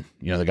 women.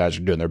 The guys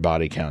are doing their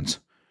body counts.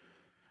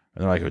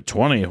 And they're like,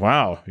 20?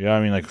 Wow. Yeah,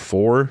 I mean, like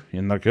 4?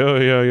 And like, oh,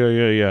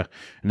 yeah.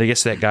 And they get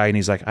to that guy, and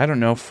he's like, I don't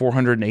know,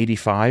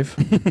 485?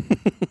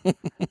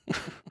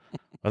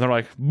 And they're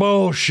like,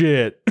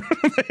 bullshit.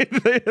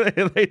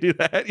 they do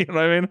that, you know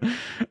what I mean?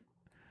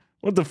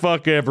 What the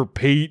fuck ever,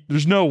 Pete?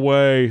 There's no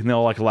way. And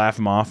they'll like laugh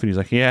him off, and he's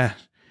like, yeah,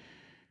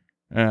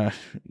 you're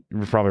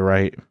probably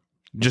right.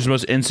 Just the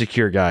most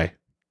insecure guy.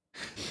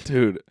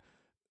 Dude,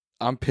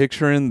 I'm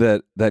picturing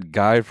that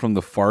guy from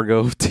the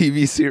Fargo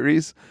TV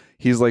series.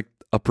 He's like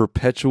a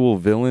perpetual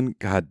villain.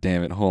 God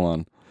damn it. Hold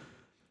on.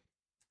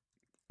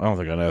 I don't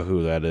think I know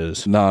who that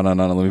is. No. Let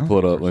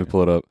me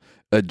pull it up.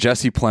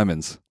 Jesse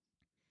Plemons.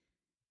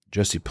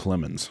 Jesse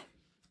Plemons.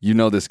 You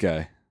know this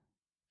guy.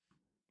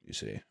 You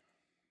see.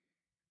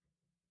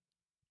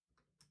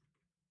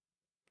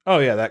 Oh,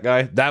 yeah, that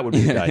guy. That would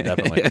be the guy,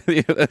 definitely.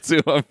 Yeah, that's who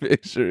I'm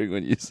picturing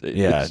when you say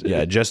this.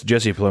 Yeah,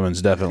 Jesse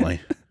Plemons,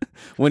 definitely.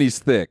 When he's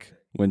thick.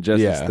 When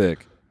Jesse's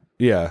thick.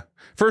 Yeah.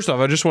 First off,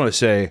 I want to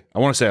say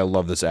I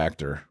love this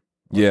actor.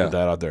 Put that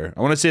out there.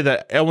 I want to say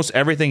that almost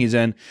everything he's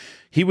in,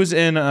 he was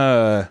in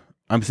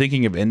I'm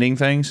Thinking of Ending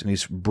Things, and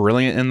he's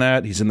brilliant in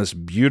that. He's in this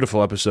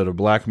beautiful episode of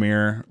Black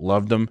Mirror.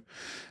 Loved him.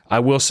 I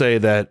will say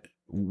that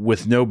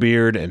with no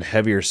beard and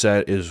heavier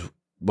set is,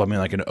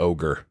 like an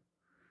ogre.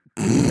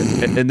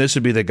 and this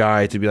would be the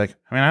guy to be like,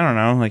 I don't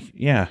know, like,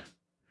 yeah.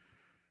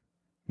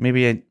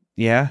 Maybe,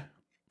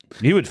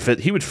 He would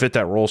fit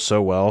that role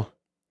so well.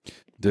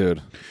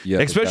 Dude. Yeah.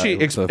 Especially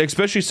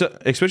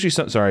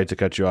sorry to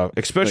cut you off.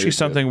 Especially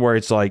something where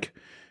it's like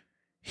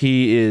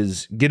he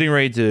is getting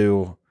ready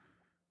to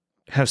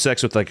have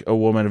sex with like a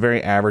woman, a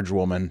very average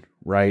woman,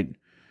 right?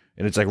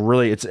 And it's like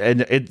really,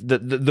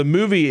 the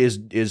movie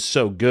is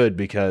so good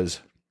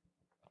because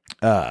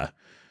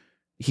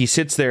he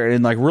sits there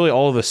and like really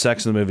all of the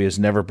sex in the movie is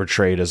never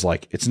portrayed as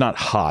like, it's not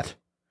hot.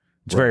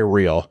 It's very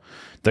real.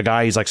 The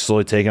guy, he's like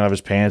slowly taking off his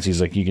pants. He's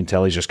like, you can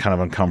tell he's just kind of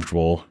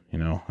uncomfortable, you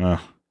know.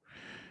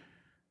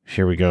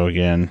 Here we go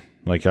again.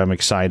 Like, I'm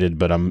excited,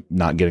 but I'm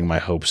not getting my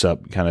hopes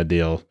up kind of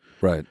deal.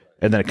 Right.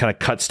 And then it kind of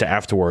cuts to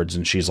afterwards,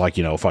 and she's like,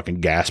 fucking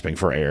gasping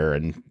for air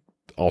and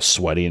all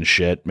sweaty and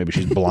shit. Maybe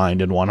she's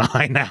blind in one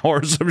eye now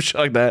or some shit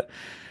like that.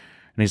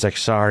 And he's like,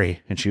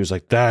 sorry. And she was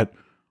like, that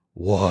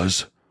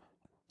was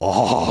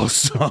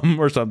awesome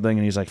or something.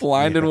 And he's like,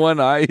 blind in one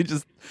eye. He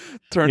just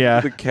turned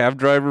into the cab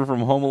driver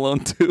from Home Alone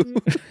 2.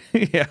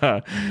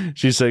 Yeah.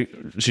 She's like,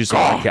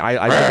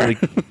 I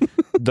literally,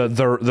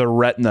 the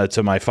retina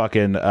to my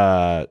fucking,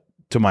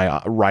 to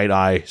my right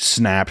eye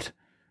snapped,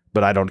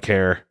 but I don't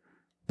care.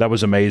 That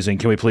was amazing.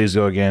 Can we please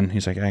go again?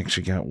 He's like, I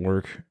actually got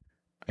work.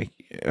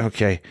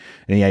 Okay.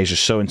 And yeah, he's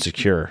just so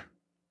insecure.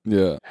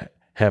 Yeah.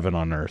 Heaven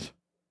on earth.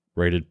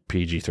 Rated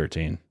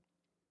PG-13.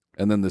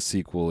 And then the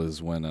sequel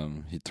is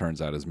when he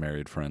turns out his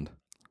married friend.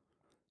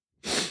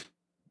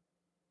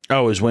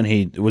 Oh, is when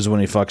he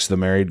fucks the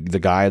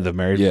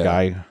married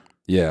guy.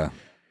 Yeah.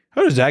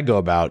 How does that go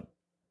about?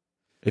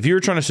 If you were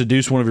trying to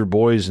seduce one of your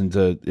boys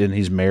and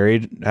he's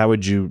married, how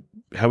would you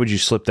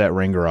slip that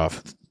ringer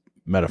off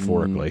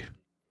metaphorically?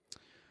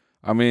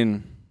 I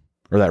mean,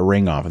 or that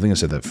ring off. I think I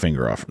said that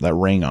finger off. That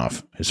ring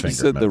off his finger. You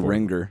said the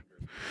ringer.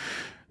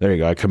 There you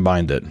go. I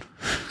combined it.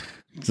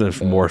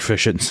 It's more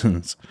efficient.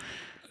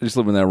 You're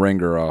slipping that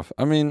ringer off.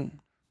 I mean,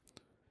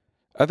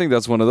 I think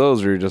that's one of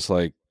those where you're just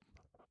like,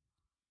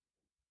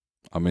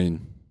 I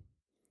mean,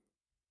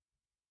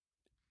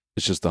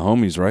 it's just the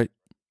homies, right?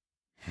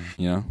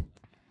 You know?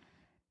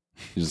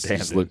 You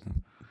just look.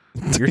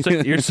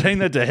 You're saying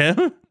that to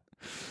him?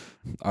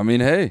 I mean,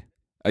 hey,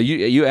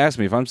 you asked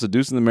me if I'm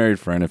seducing the married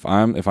friend. If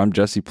I'm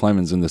Jesse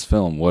Plemons in this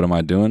film, what am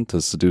I doing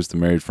to seduce the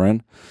married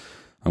friend?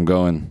 I'm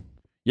going.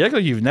 You act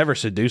like you've never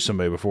seduced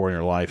somebody before in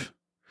your life.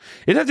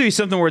 It'd have to be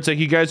something where it's like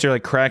you guys are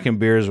like cracking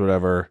beers or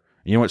whatever.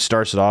 You know what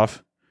starts it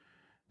off?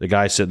 The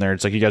guy sitting there.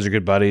 It's like you guys are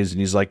good buddies, and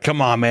he's like,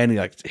 "Come on, man!" And he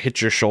like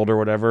hits your shoulder, or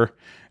whatever.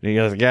 And he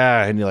goes,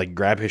 "Yeah," and you like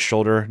grab his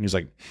shoulder, and he's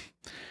like,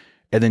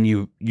 and then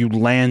you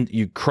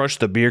crush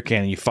the beer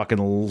can, and you fucking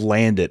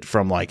land it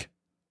from like,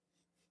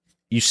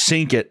 you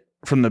sink it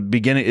from the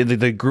beginning.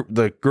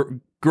 The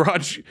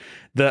garage,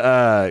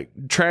 the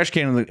trash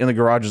can in the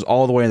garage is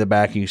all the way in the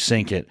back, and you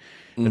sink it,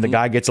 and the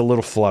guy gets a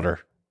little flutter,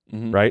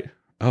 right?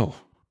 Oh,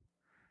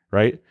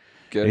 right.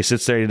 And he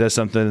sits there, he does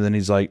something, and then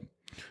he's like,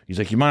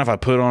 "You mind if I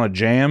put on a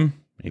jam?"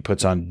 And he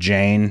puts on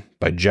Jane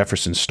by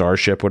Jefferson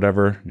Starship,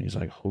 whatever. And he's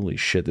like, "Holy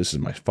shit, this is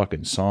my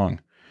fucking song."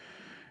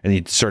 And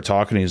he'd start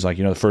talking. And he's like,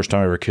 the first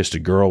time I ever kissed a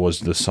girl was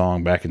this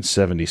song back in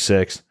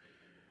 '76.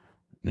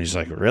 And he's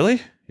like,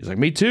 "Really?" He's like,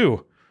 "Me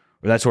too."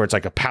 But that's where it's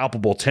like a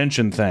palpable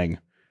tension thing.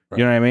 Right.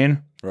 You know what I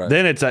mean? Right.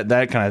 Then it's that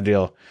kind of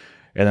deal.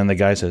 And then the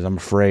guy says, "I'm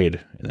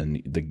afraid."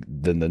 And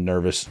then the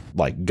nervous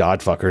like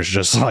godfucker's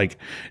just like,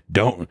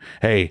 don't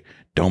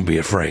be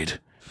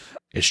afraid.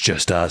 It's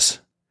just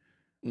us.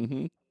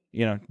 Mm-hmm.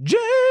 Jane,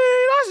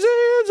 I see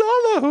it's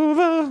all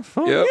over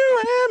for you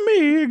and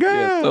me, girl.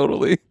 Yeah,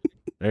 totally.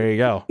 There you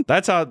go.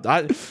 That's how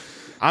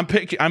I'm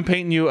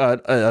painting you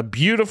a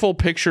beautiful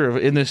picture of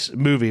in this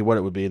movie what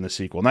it would be in the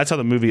sequel, and that's how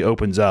the movie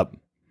opens up.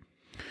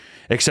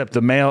 Except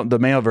the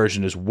male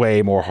version is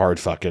way more hard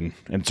fucking,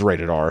 and it's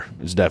rated R.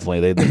 It's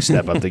definitely they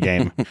step up the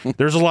game.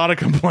 There's a lot of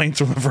complaints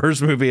from the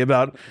first movie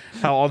about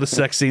how all the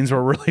sex scenes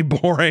were really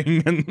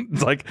boring, and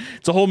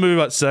it's a whole movie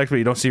about sex, but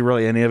you don't see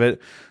really any of it.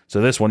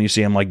 So this one, you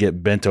see him like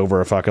get bent over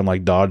a fucking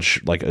like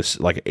Dodge, like a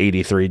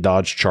 83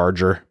 Dodge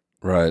Charger.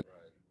 Right.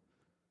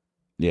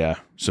 Yeah,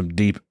 some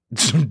deep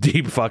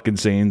fucking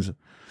scenes.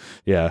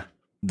 Yeah,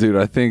 dude,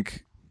 I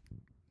think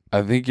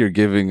you're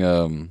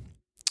giving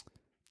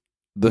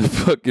the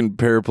fucking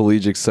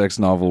paraplegic sex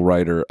novel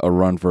writer a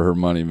run for her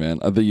money, man.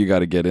 I think you got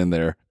to get in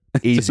there.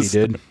 Easy,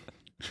 dude.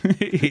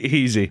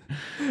 Easy.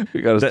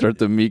 We got to start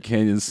the Meat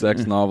Canyon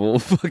sex novel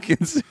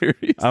fucking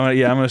series. I'm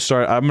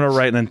gonna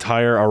write an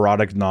entire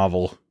erotic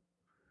novel.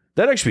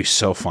 That'd actually be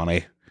so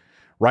funny.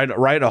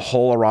 Write a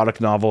whole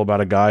erotic novel about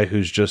a guy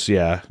who's just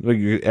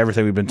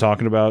everything we've been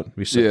talking about. It'd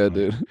be so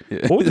funny. Dude.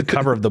 Yeah. What would the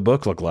cover of the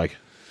book look like?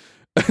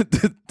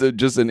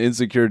 Just an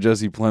insecure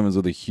Jesse Plemons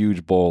with a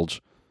huge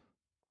bulge.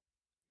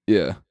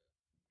 Yeah.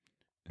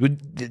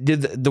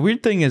 The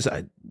weird thing is,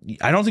 I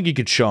don't think you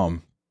could show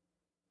him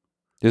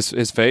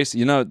his face.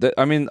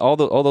 I mean, all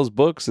those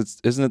books.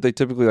 Isn't it they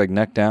typically like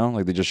neck down,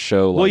 like they just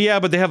show. Well, yeah,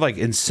 but they have like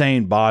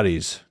insane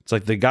bodies. It's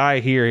like the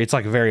guy here. It's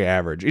like very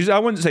average. I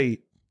wouldn't say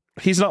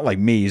he's not like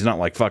me. He's not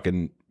like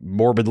fucking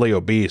morbidly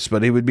obese,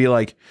 but he would be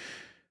like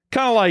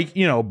kind of like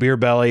beer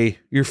belly.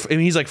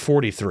 He's like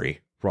 43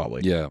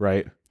 probably. Yeah.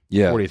 Right.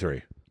 Yeah.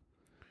 43.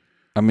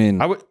 I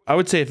mean, I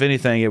would say if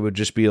anything, it would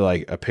just be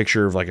like a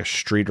picture of like a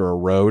street or a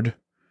road.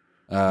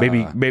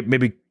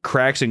 maybe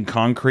cracks in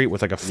concrete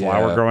with like a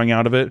flower growing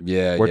out of it.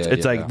 Yeah, where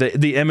it's like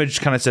the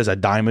image kind of says a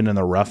diamond in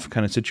the rough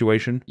kind of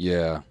situation.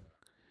 Yeah.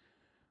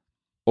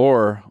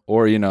 Or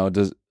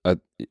does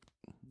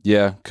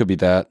could be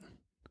that.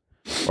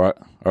 Or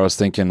I was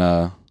thinking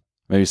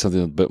maybe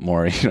something a bit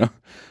more,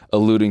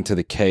 alluding to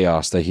the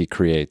chaos that he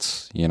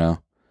creates.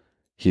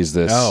 He's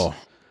this. Oh.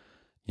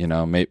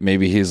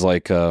 Maybe he's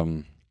like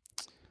the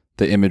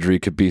imagery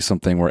could be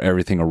something where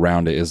everything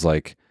around it is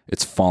like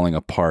it's falling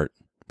apart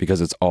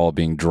because it's all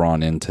being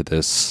drawn into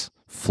this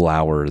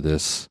flower,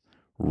 this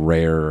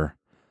rare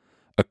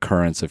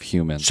occurrence of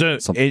humans. So,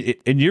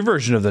 in your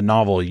version of the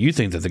novel, you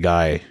think that the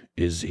guy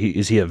is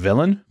he a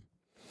villain?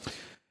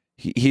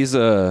 He's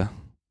almost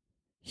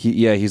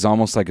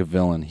like a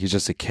villain. He's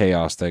just a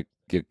chaos that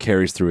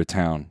carries through a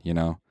town.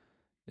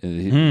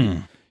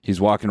 He's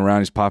walking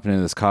around. He's popping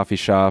into this coffee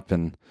shop,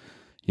 and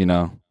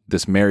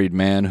this married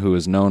man who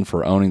is known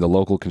for owning the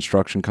local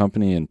construction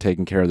company and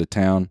taking care of the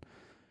town.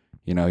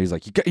 He's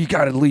like, you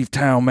got to leave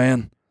town,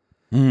 man.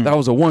 That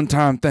was a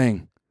one-time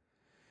thing.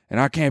 And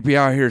I can't be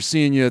out here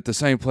seeing you at the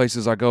same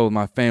places I go with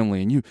my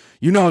family. And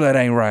you know that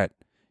ain't right.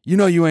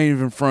 You ain't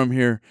even from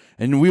here.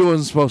 And we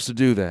wasn't supposed to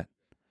do that.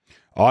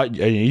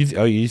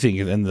 You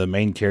think then the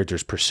main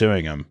character's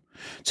pursuing him.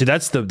 See,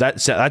 that's what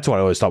I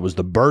always thought was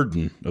the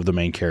burden of the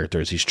main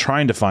character is he's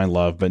trying to find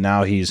love, but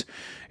now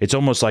it's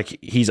almost like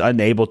he's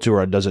unable to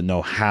or doesn't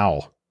know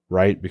how.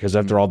 Right? Because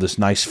after all this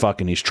nice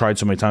fucking, he's tried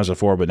so many times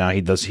before, but now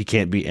he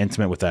can't be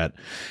intimate with that.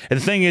 And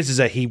the thing is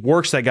that he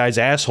works that guy's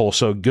asshole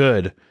so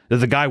good that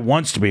the guy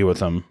wants to be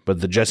with him,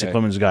 but the Jesse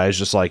Plemons guy is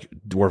just like,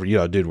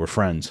 we're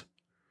friends.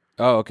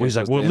 Oh, okay. Well, he's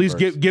like, well, at least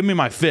give me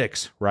my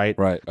fix, right?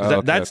 Right.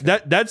 That's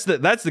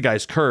the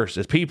guy's curse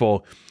is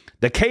people.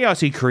 The chaos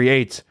he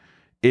creates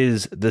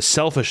is the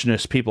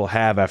selfishness people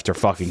have after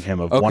fucking him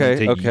of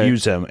wanting to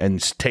use him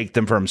and take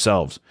them for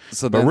themselves.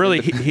 But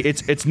really,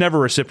 it's never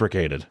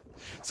reciprocated.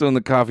 So in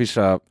the coffee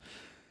shop,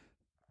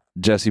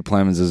 Jesse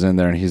Plemons is in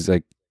there, and he's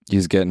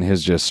getting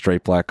his just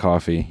straight black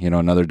coffee.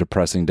 Another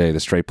depressing day. The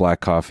straight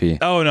black coffee.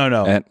 Oh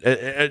no! And,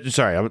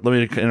 sorry, let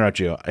me interrupt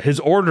you. His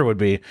order would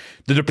be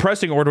the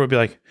depressing order would be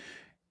like,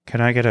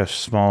 can I get a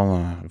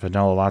small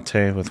vanilla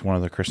latte with one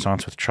of the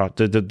croissants with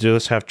chocolate? Do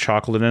this have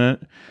chocolate in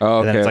it?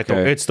 Oh, okay. And then it's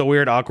it's the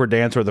weird awkward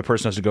dance where the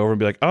person has to go over and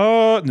be like,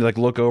 oh, and they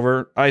look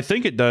over. I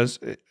think it does.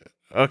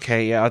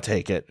 Okay, yeah, I'll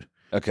take it.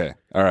 Okay,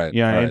 all right.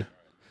 Yeah, all right.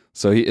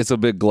 So it's a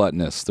bit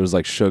gluttonous. There's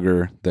like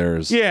sugar.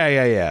 There's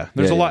yeah.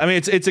 There's a lot. I mean,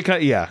 it's a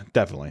kind. Yeah,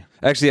 definitely.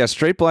 Actually,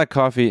 straight black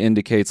coffee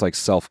indicates like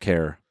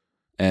self-care,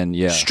 and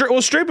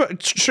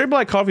straight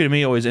black coffee to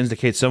me always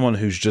indicates someone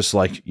who's just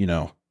like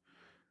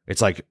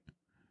it's like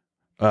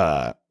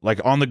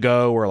on the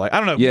go or like I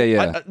don't know.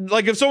 Yeah.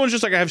 Like if someone's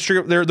just like I have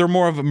straight, they're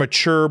more of a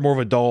mature, more of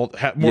adult,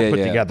 more put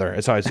together.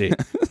 That's how I see it.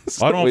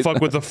 So I don't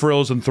fuck with the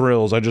frills and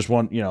thrills. I just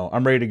want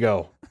I'm ready to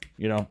go.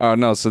 Oh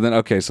no. So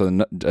then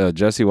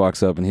Jesse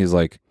walks up and he's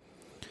like,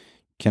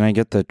 can I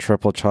get the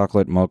triple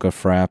chocolate mocha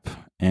frap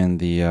and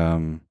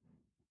the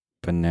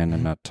banana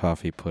nut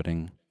toffee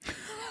pudding?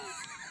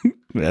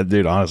 Yeah,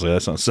 dude, honestly,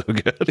 that sounds so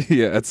good.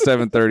 Yeah, at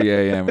 7:30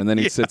 a.m. And then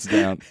he sits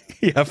down.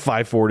 Yeah,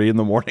 5:40 in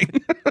the morning.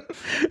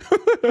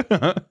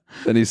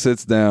 Then he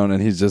sits down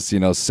and he's just,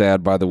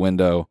 sad by the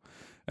window.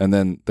 And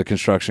then the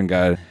construction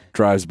guy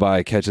drives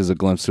by, catches a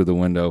glimpse through the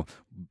window,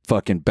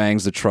 fucking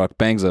bangs the truck,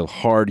 bangs a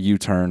hard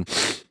U-turn,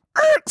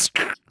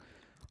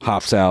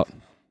 hops out.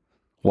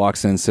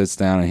 Walks in, sits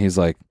down, and he's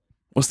like,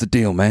 what's the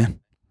deal, man?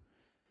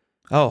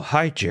 Oh,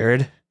 hi,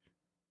 Jared.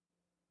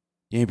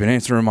 You ain't been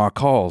answering my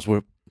calls.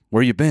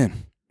 Where you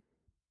been?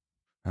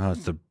 Oh,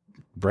 it's the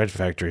bread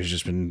factory's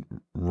just been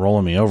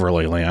rolling me over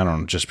lately. I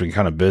don't know, just been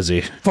kind of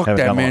busy. Fuck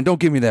that, man. Don't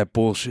give me that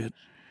bullshit.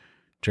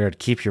 Jared,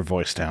 keep your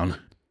voice down.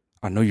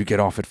 I know you get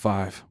off at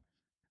 5.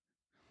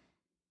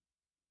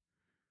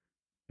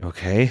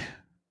 Okay.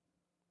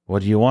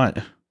 What do you want?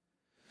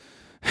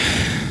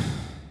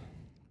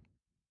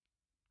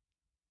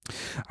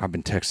 I've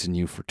been texting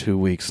you for 2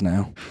 weeks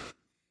now.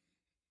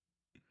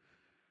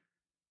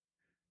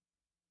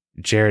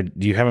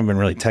 Jared, you haven't been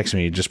really texting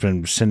me. You've just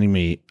been sending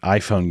me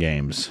iPhone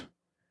games,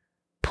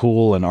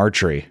 pool, and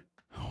archery.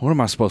 What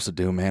am I supposed to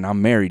do, man?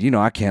 I'm married.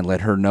 I can't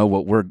let her know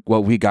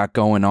what we got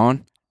going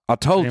on. I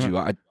told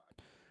you.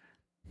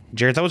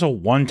 Jared, that was a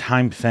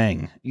one-time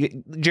thing.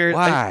 Jared,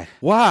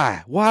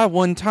 Why? Why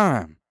one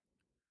time?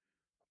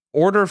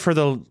 Order for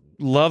the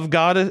love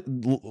god.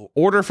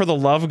 Order for the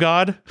love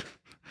god.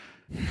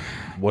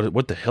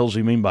 What the hell do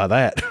you mean by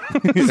that?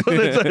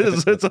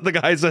 That's what the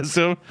guy says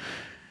to him.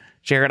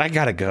 Jared, I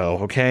gotta go.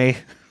 Okay.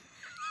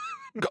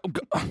 Go.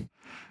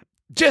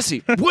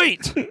 Jesse,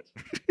 wait.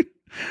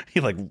 He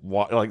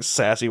like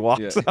sassy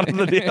walks out of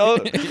the deal.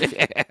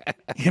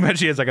 You imagine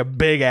he has like a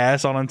big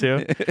ass on him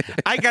too.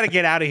 I gotta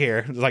get out of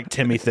here. It's like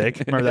Timmy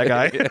Thick. Remember that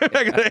guy?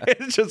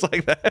 It's just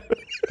like that.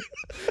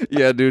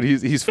 Yeah, dude.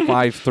 He's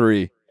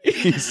 5'3".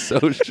 He's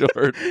so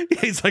short.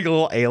 He's like a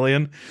little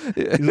alien.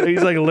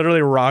 He's like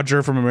literally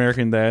Roger from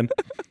American Dad.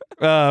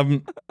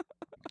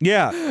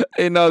 Yeah.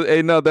 Hey,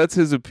 no, that's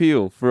his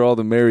appeal for all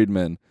the married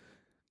men.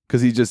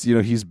 because he just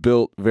he's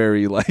built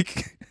very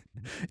like.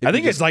 I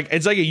think it's like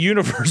a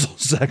universal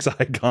sex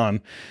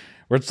icon,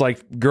 where it's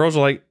like girls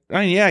are like, oh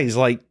yeah, he's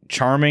like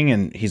charming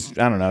and he's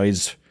I don't know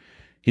he's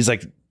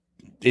like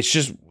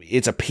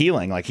it's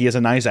appealing. Like he has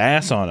a nice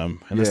ass on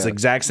him, and it's the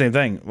exact same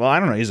thing. Well, I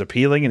don't know, he's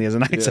appealing and he has a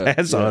nice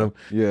ass on him.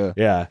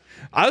 Yeah.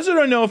 I also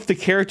don't know if the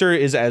character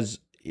is I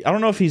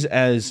don't know if he's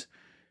as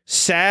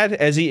sad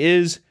as he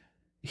is.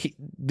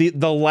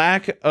 The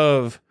lack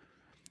of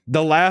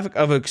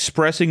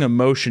expressing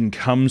emotion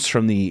comes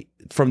from the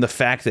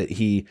fact that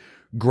he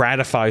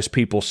gratifies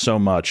people so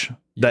much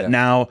that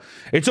now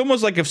it's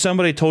almost like if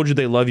somebody told you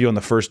they love you on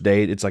the first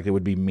date, it's like it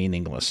would be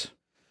meaningless.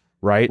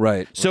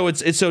 Right. So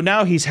it's so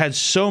now he's had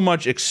so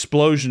much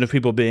explosion of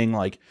people being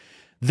like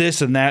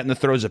this and that in the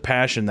throes of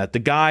passion that the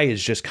guy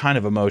is just kind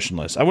of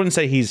emotionless. I wouldn't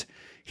say he's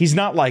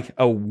not like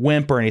a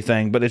wimp or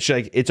anything, but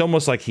it's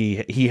almost like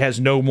he has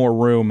no more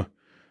room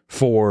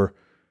for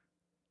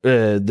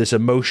this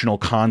emotional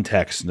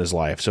context in his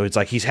life. So it's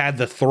like he's had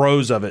the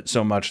throes of it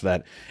so much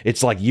that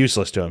it's like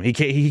useless to him.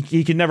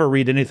 He can never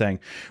read anything,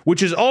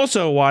 which is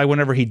also why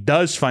whenever he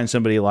does find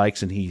somebody he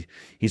likes and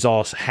he's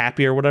all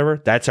happy or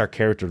whatever, that's our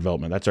character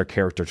development. That's our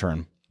character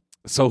turn.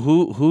 So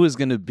who is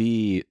going to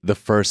be the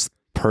first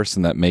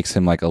person that makes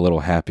him like a little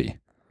happy?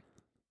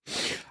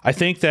 I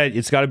think that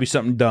it's got to be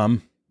something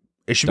dumb.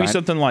 It should be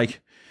something like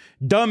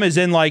dumb as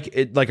in like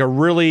a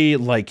really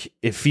like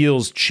it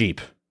feels cheap.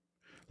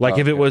 Like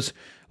if it was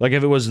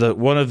the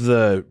one of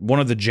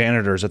the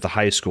janitors at the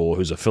high school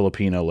who's a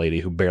Filipino lady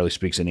who barely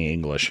speaks any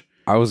English.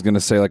 I was gonna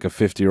say like a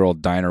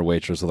 50-year-old diner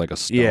waitress with like a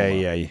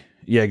stoma.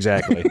 Yeah,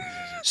 exactly.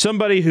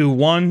 Somebody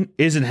who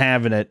isn't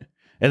having it,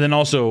 and then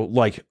also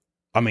like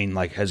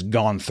has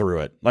gone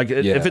through it. Like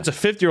if it's a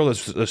 50-year-old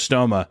with a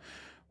stoma,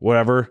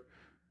 whatever.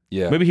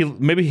 Yeah.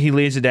 Maybe he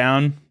lays it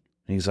down and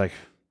he's like,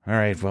 all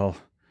right, well,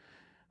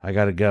 I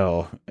gotta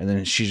go. And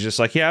then she's just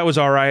like, yeah, it was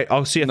all right.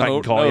 I'll see if I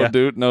can call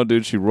you. No,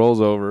 dude. She rolls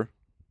over.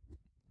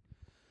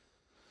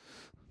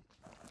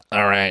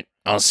 All right,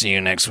 I'll see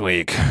you next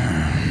week.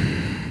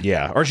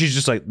 Yeah, or she's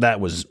just like, that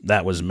was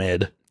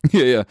mid.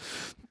 Yeah,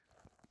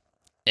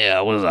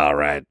 it was all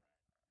right.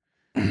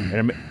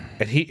 And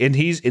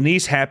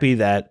he's happy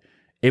that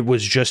it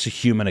was just a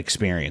human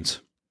experience,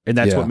 and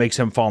that's what makes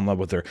him fall in love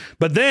with her.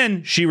 But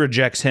then she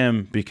rejects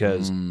him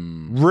because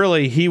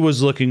really he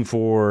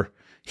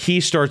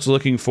starts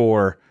looking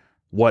for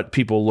what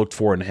people looked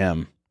for in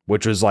him,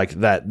 which was like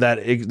that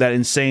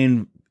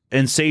insane,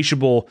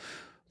 insatiable,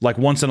 like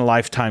once in a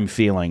lifetime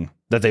feeling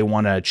that they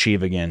want to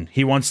achieve again.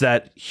 He wants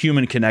that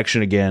human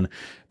connection again,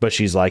 but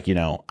she's like,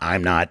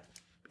 I'm not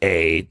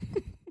a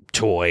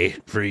toy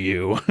for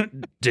you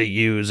to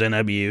use and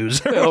abuse.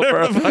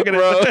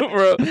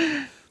 Bro.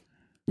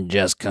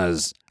 Just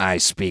because I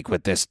speak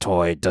with this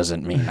toy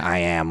doesn't mean I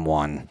am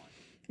one.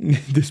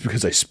 Just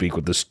because I speak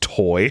with this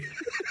toy.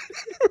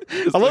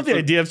 I love the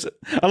idea of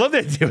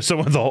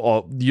someone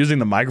using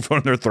the microphone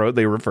in their throat.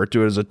 They refer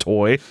to it as a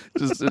toy.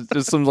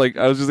 Just some like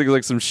I was just thinking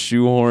like some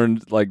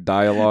shoehorned like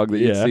dialogue that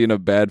you'd see in a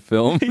bad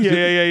film.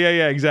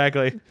 Yeah,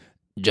 exactly.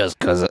 Just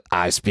because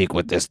I speak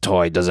with this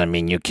toy doesn't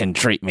mean you can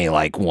treat me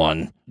like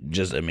one.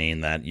 Just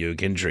mean that you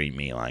can treat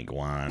me like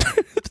one.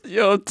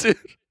 Yo, dude.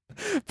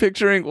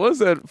 Picturing, what was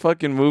that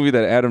fucking movie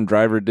that Adam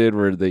Driver did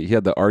where he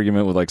had the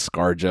argument with like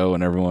ScarJo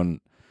and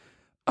everyone?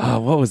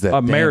 What was that?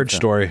 A Marriage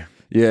Story.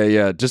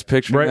 Yeah. Just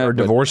picturing that. Or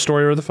Divorce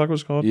Story, or the fuck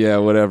was it called? Yeah,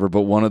 whatever.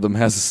 But one of them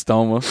has a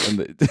stoma,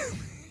 and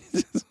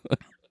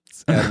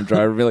Adam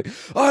Driver be like,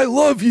 "I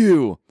love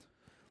you."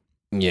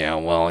 Yeah,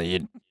 well,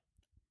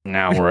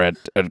 now we're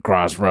at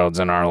crossroads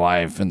in our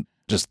life, and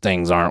just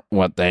things aren't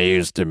what they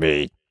used to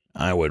be.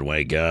 I would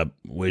wake up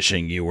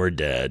wishing you were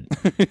dead.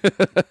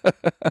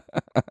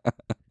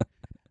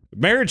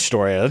 Marriage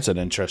Story, that's an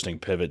interesting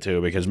pivot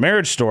too, because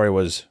Marriage Story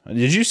was...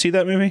 Did you see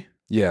that movie?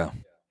 Yeah.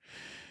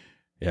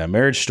 Yeah,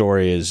 Marriage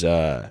Story is...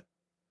 I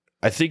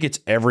think it's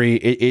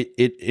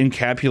it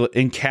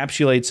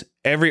encapsulates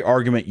every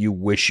argument you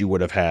wish you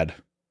would have had.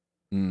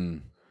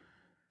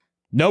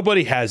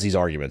 Nobody has these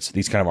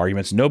kind of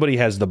arguments. Nobody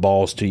has the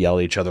balls to yell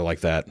at each other like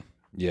that.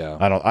 Yeah.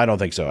 I don't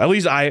think so. At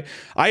least I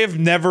have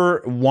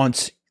never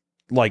once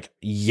like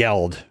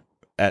yelled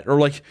at or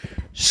like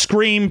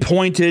screamed,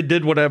 pointed,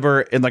 did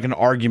whatever in like an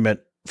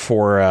argument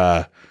for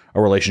a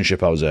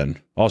relationship I was in.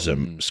 Also,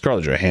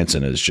 Scarlett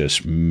Johansson is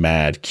just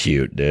mad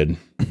cute, dude.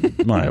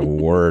 My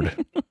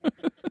word.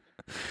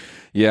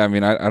 Yeah, I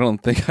mean, I don't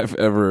think I've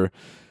ever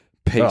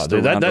paced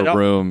around a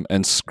room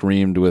and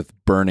screamed with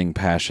burning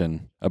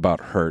passion about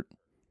hurt.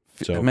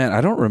 So, man,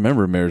 I don't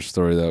remember Marriage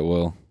Story that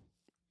well.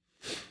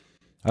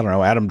 I don't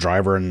know. Adam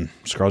Driver and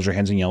Scarlett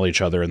Johansson yell at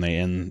each other,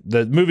 and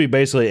the movie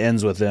basically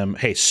ends with them.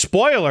 Hey,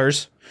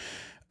 spoilers!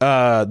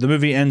 The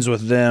movie ends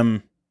with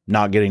them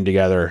not getting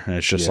together, and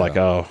it's just like,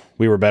 oh,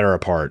 we were better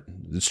apart.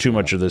 It's too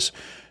much of this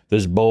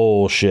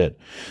bullshit.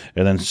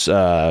 And then,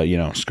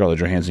 Scarlett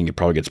Johansson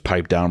probably gets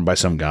piped down by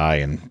some guy,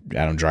 and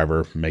Adam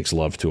Driver makes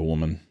love to a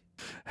woman.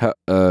 How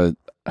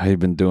you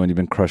been doing? You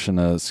been crushing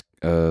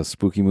a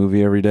spooky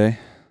movie every day?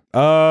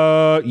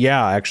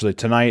 Yeah, actually,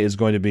 tonight is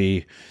going to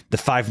be the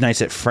Five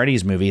Nights at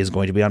Freddy's movie is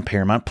going to be on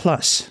Paramount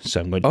Plus, so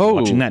I'm going to be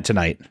watching that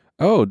tonight.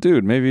 Oh,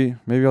 dude, maybe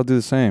I'll do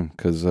the same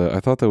because I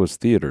thought that was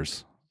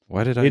theaters.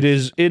 Why did I? It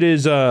is.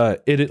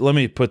 Let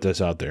me put this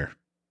out there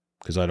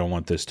because I don't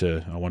want this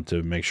to. I want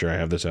to make sure I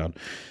have this out.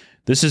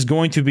 This is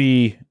going to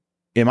be,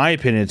 in my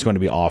opinion, it's going to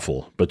be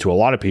awful, but to a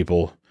lot of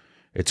people,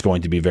 it's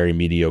going to be very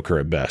mediocre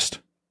at best.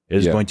 It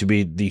is going to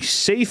be the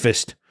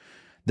safest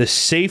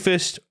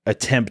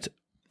attempt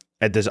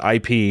at this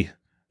IP. There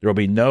will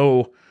be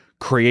no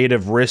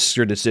creative risks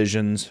or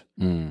decisions.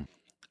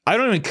 I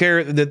don't even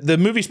care. The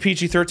movie's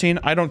PG-13.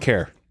 I don't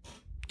care.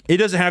 It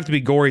doesn't have to be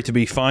gory to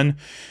be fun,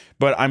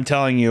 but I'm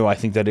telling you, I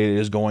think that it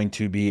is going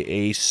to be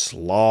a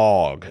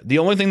slog. The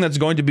only thing that's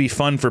going to be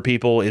fun for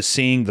people is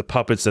seeing the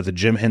puppets that the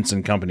Jim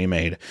Henson Company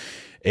made.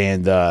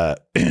 And, all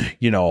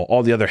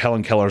the other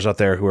Helen Kellers out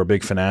there who are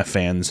big FNAF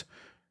fans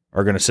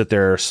are going to sit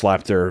there,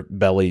 slap their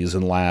bellies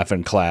and laugh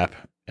and clap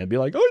and be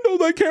like, I know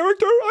that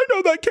character. I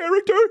know that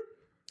character.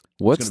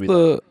 What's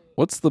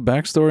the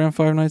backstory on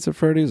Five Nights at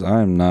Freddy's?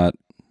 I'm not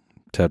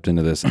tapped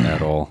into this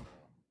at all.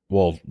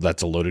 Well,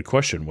 that's a loaded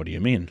question. What do you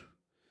mean?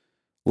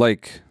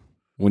 Like,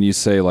 when you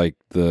say, like,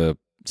 the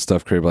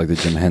stuff created by like, the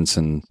Jim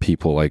Henson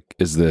people, like,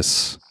 is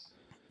this...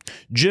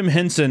 Jim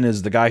Henson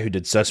is the guy who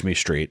did Sesame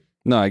Street.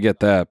 No, I get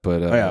that,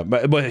 but...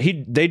 but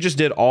they just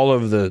did all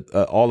of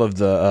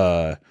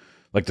the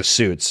like, the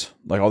suits,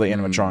 like, all the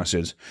animatronic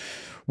suits,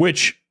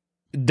 which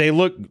they're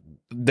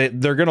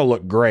going to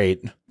look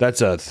great.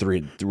 That's a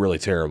really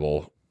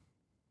terrible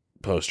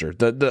poster.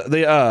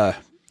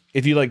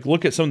 If you, like,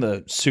 look at some of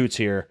the suits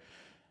here,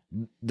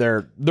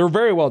 they're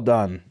very well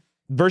done.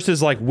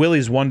 Versus like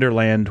Willy's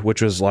Wonderland,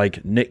 which was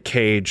like Nick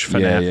Cage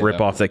FNAF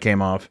ripoff that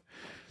came off.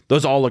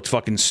 Those all looked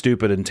fucking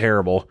stupid and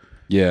terrible.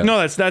 Yeah.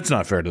 No, that's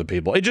not fair to the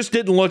people. It just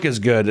didn't look as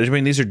good. I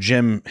mean, these are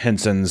Jim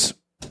Henson's,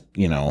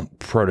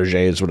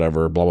 proteges,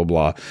 whatever, blah, blah,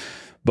 blah.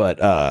 But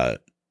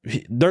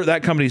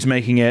that company's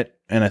making it,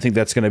 and I think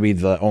that's going to be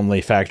the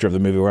only factor of the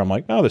movie where I'm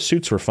like, oh, the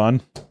suits were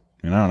fun.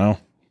 And I don't know.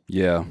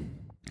 Yeah.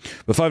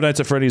 But Five Nights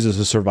at Freddy's is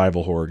a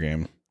survival horror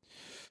game.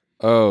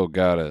 Oh,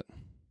 got it.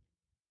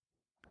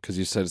 Because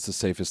you said it's the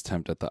safest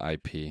attempt at the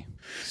IP.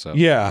 So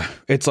yeah,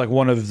 it's like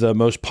one of the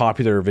most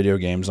popular video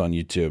games on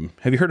YouTube.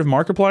 Have you heard of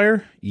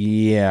Markiplier?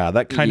 Yeah,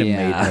 that kind of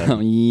made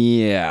him.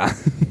 Yeah.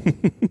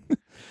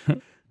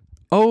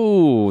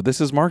 Oh,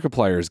 this is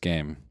Markiplier's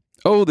game.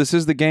 Oh, this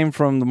is the game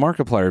from the videos.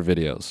 Markiplier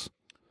videos.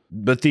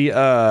 But the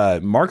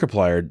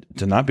Markiplier,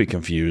 to not be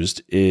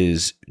confused,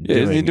 is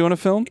he doing a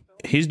film?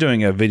 He's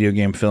doing a video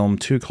game film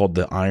too called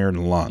The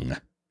Iron Lung.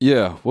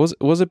 Yeah, was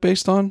it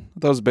based on? I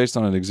thought it was based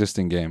on an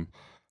existing game.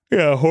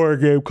 Yeah, a horror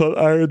game called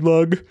Iron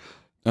Lung,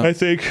 I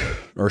think.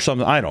 Or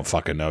something. I don't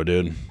fucking know,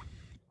 dude.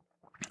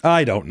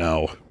 I don't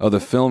know. Oh,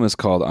 the film is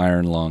called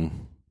Iron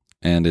Lung,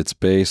 and it's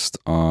based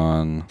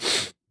on...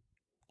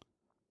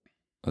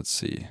 Let's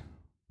see.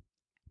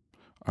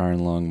 Iron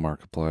Lung,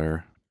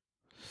 Markiplier.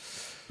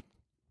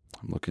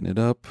 I'm looking it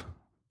up.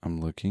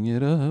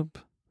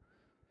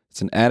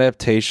 It's an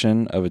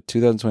adaptation of a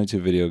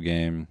 2022 video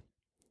game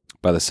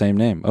by the same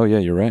name. Oh, yeah,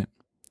 you're right.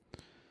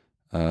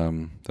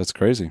 That's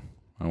crazy.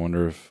 I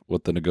wonder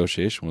what the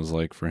negotiation was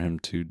like for him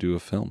to do a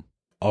film.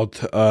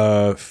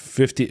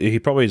 50. He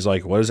probably is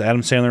like, what does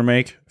Adam Sandler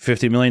make?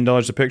 $50 million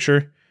a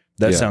picture?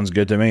 That sounds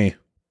good to me.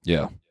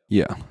 Yeah.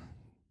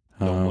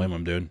 Don't blame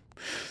him, dude.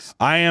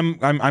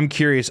 I'm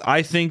curious.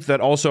 I think that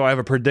also I have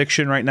a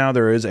prediction right now.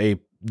 There's a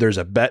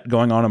bet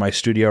going on in my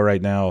studio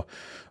right now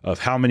of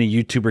how many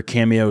YouTuber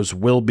cameos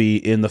will be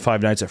in the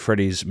Five Nights at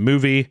Freddy's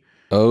movie.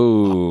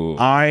 Oh.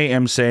 I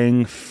am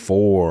saying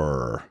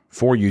 4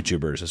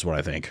 YouTubers is what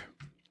I think.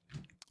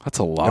 That's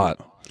a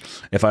lot.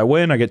 If I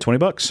win, I get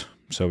 $20.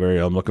 So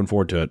I'm looking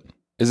forward to it.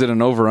 Is it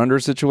an over-under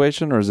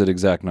situation or is it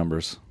exact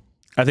numbers?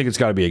 I think it's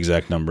got to be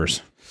exact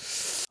numbers.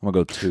 I'm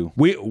going to go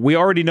 2. We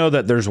already know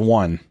that there's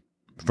one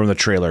from the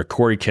trailer.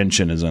 Corey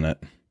Kenshin is in it.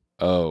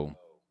 Oh.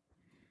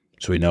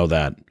 So we know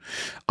that.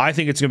 I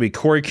think it's going to be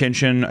Corey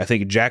Kenshin. I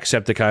think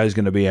Jacksepticeye is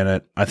going to be in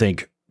it. I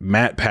think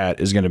Matt Pat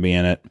is going to be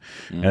in it.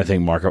 And I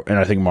think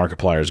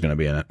Markiplier is going to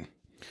be in it.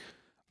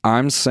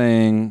 I'm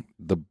saying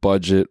the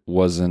budget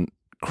wasn't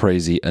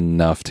crazy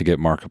enough to get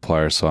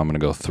Markiplier, so I'm going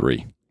to go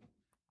 3.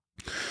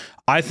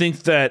 I think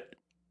that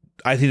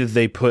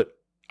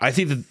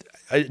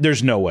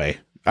there's no way.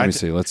 Let's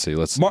see.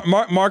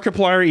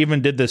 Markiplier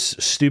even did this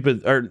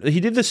stupid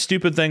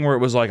thing where it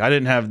was like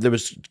there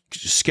was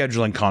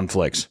scheduling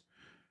conflicts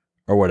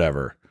or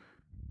whatever.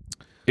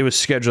 It was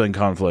scheduling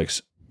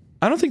conflicts.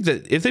 I don't think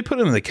that if they put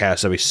him in the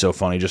cast, that'd be so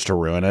funny just to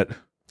ruin it.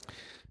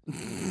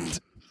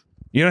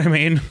 You know what I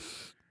mean?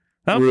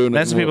 Ruin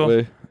that's it people.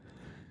 Way.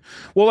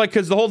 Well, like,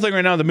 because the whole thing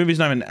right now, the movie's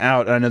not even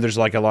out. And I know there's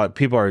like a lot of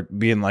people are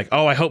being like,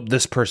 oh, I hope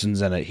this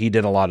person's in it. He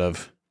did a lot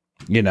of,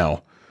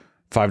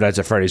 Five Nights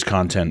at Freddy's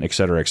content, et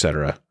cetera, et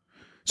cetera.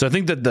 So I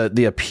think that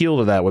the appeal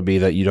to that would be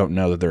that you don't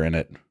know that they're in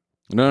it.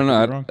 No.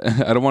 I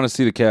don't want to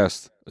see the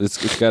cast.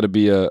 It's got to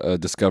be a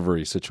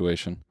discovery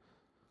situation.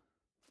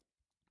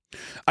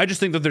 I just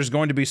think that there's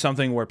going to be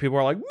something where people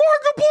are like,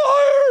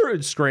 Markiplier!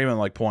 and screaming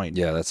like Point.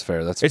 Yeah, that's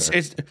fair.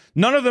 It's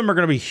none of them are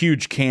going to be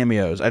huge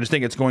cameos. I just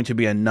think it's going to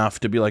be enough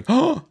to be like,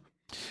 oh.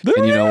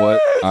 And you know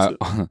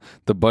what?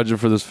 The budget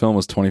for this film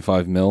was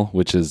 $25 million,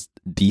 which is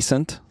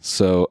decent.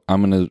 So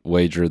I'm going to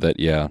wager that,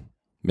 yeah,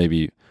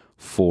 maybe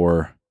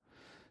 4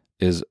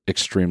 is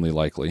extremely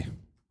likely.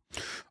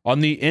 On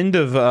the end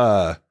of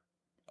I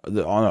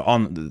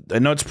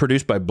know it's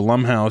produced by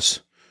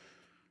Blumhouse.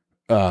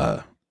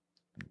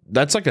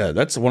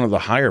 That's one of the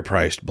higher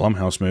priced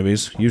Blumhouse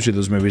movies. Usually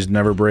those movies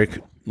never break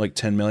like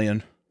 10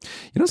 million.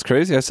 You know what's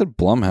crazy? I said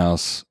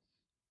Blumhouse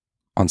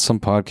on some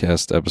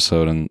podcast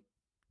episode, and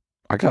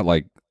I got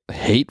like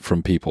hate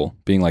from people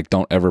being like,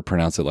 don't ever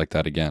pronounce it like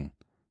that again.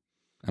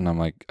 And I'm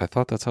like, I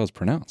thought that's how it's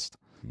pronounced.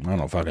 I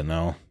don't fucking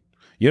know.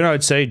 You know what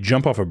I'd say?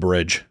 Jump off a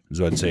bridge is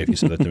what I'd say if you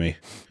said that to me.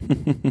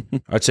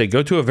 I'd say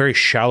go to a very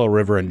shallow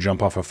river and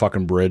jump off a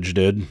fucking bridge,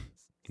 dude.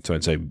 So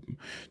I'd say,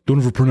 don't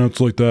ever pronounce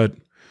it like that.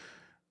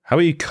 How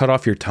about you cut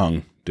off your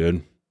tongue,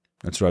 dude?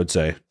 That's what I'd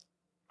say.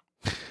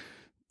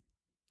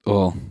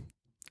 Well,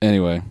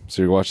 anyway,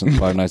 so you're watching the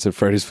Five Nights at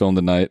Freddy's film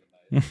tonight.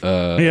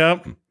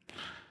 Yep.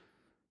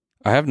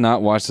 I have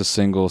not watched a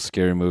single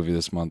scary movie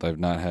this month. I've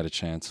not had a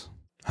chance.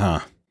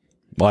 Huh.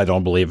 Well, I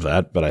don't believe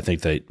that, but I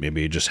think they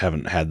maybe just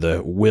haven't had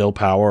the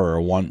willpower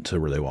or want to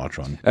really watch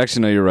one.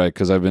 Actually, no, you're right,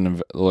 because I've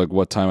been, like,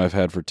 what time I've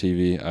had for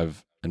TV,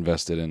 I've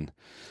invested in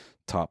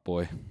Top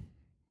Boy.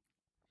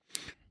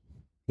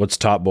 What's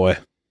Top Boy?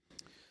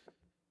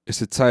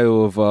 It's a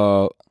tale of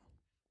a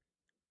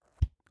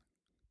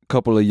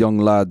couple of young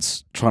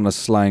lads trying to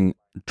slang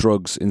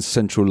drugs in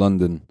central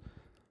London.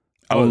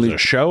 Oh, is it a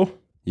show?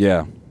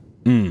 Yeah.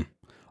 Mm.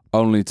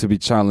 Only to be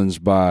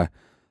challenged by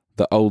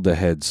the older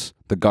heads,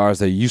 the guys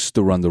that used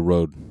to run the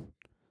road.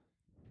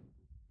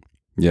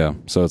 Yeah,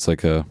 so it's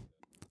like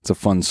it's a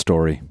fun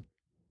story.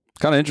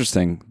 Kind of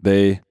interesting.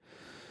 They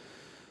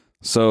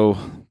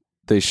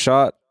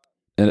shot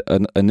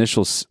an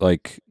initial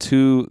like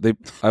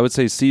I would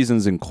say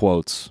seasons in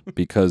quotes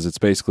because it's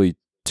basically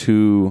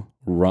two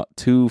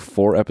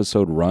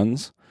 4-episode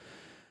runs,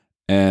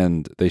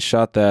 and they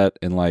shot that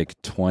in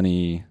like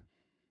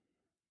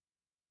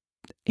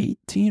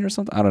 2018 or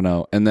something. I don't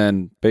know. And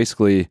then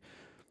basically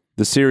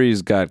the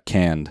series got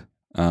canned.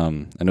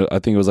 And I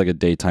think it was like a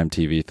daytime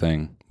TV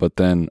thing. But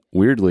then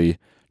weirdly,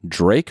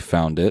 Drake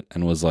found it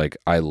and was like,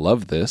 I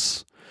love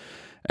this.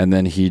 And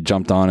then he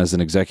jumped on as an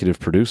executive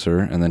producer,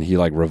 and then he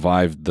like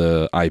revived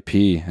the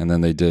IP, and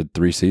then they did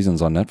 3 seasons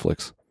on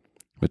Netflix,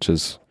 which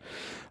is,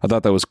 I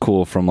thought that was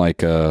cool from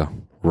like a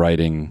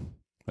writing,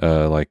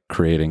 like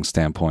creating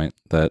standpoint,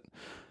 that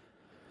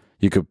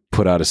you could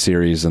put out a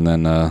series and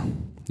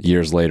then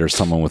years later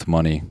someone with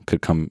money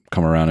could come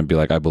around and be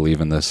like, I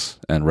believe in this,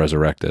 and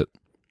resurrect it.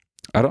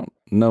 I don't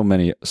know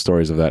many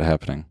stories of that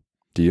happening.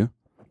 Do you?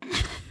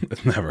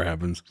 It never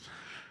happens.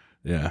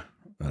 Yeah,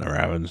 that never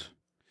happens.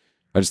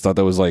 I just thought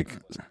that was like,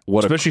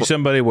 what, especially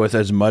somebody with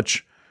as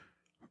much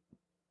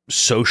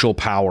social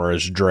power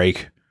as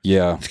Drake.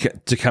 Yeah,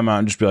 to come out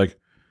and just be like,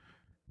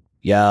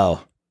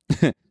 yo,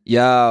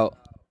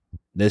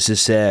 this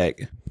is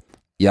sick.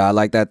 Yeah, I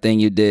like that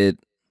thing you did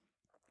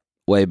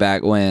way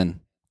back when.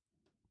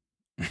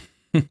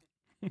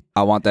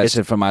 I want that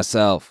shit for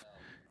myself.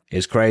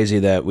 It's crazy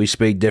that we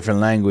speak different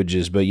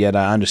languages, but yet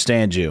I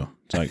understand you.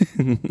 It's like,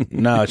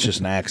 no, it's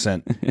just an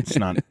accent. It's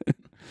not.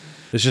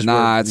 It's just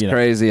it's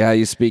crazy how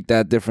you speak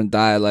that different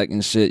dialect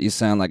and shit. You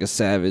sound like a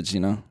savage, you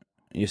know?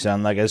 You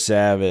sound like a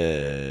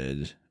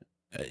savage.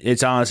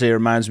 It's honestly, it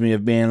reminds me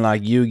of being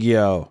like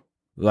Yu-Gi-Oh!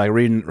 Like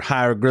reading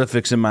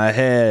hieroglyphics in my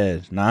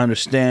head, and I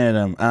understand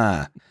them.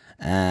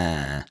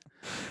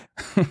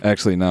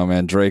 Actually, no,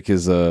 man. Drake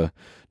is the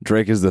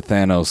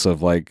Thanos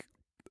of like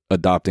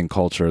adopting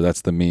culture.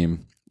 That's the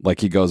meme. Like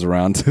he goes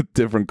around to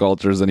different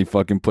cultures and he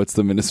fucking puts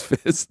them in his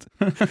fist.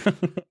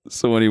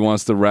 So when he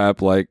wants to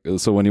rap, when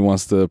he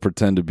wants to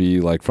pretend to be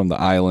like from the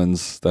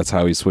islands, that's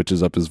how he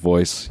switches up his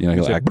voice. You know,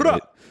 he'll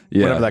activate.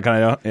 Yeah, whatever that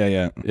kind of.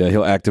 Yeah.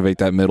 He'll activate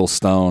that middle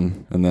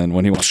stone, and then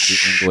when he wants to be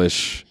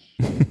English,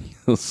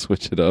 he'll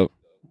switch it up.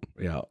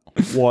 Yeah.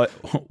 What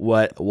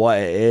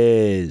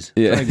is?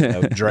 Yeah.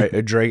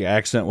 A Drake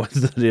accent. What's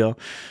the deal?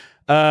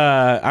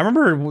 I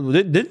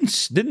remember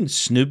didn't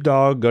Snoop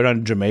Dogg go down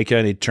to Jamaica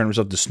and he turned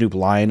himself to Snoop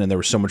Lion, and there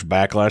was so much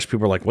backlash. People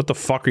were like, "What the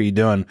fuck are you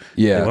doing?"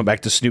 Yeah, they went back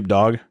to Snoop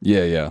Dogg.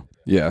 Yeah.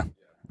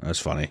 That's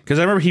funny because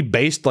I remember he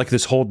based like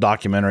this whole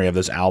documentary of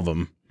this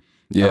album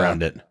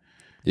around it.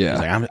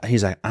 Yeah,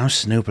 he's like, I'm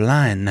Snoop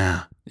Lion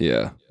now.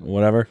 Yeah,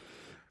 whatever.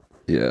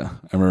 Yeah,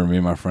 I remember me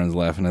and my friends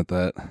laughing at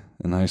that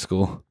in high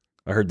school.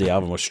 I heard the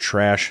album was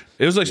trash.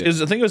 It was like I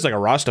think it was like a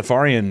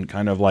Rastafarian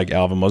kind of like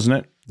album,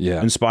 wasn't it?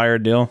 Yeah,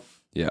 inspired deal.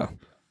 Yeah,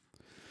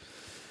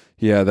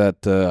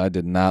 that I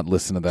did not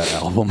listen to that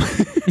album.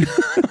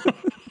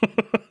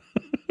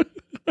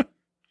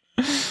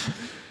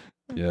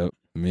 Yeah,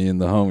 me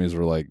and the homies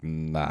were like,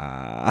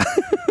 nah.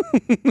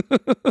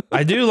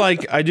 I do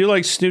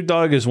like Snoop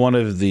Dogg is one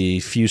of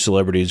the few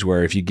celebrities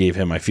where if you gave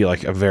him, I feel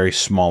like a very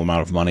small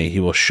amount of money, he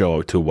will show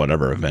up to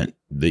whatever event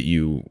that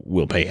you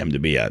will pay him to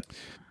be at.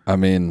 I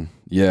mean,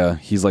 yeah,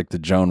 he's like the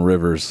Joan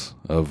Rivers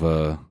of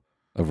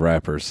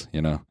rappers.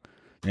 You know,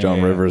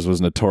 Joan Rivers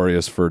was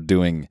notorious for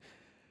doing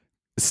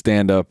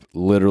stand up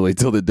literally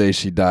till the day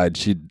she died.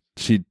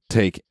 She'd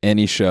take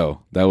any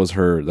show. That was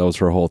her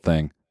whole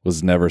thing.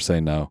 Was never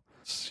say no.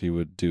 She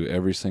would do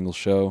every single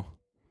show,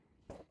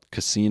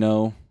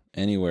 casino,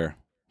 anywhere.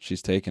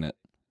 She's taking it.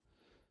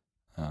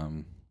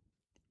 But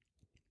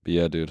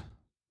yeah, dude.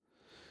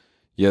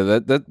 Yeah,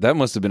 that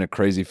must have been a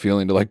crazy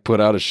feeling to like put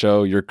out a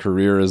show. Your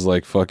career is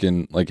like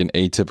fucking like an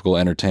atypical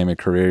entertainment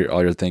career.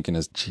 All you're thinking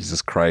is,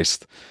 Jesus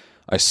Christ,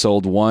 I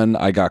sold one,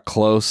 I got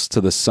close to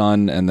the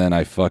sun, and then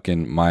I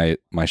fucking my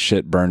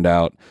shit burned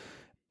out,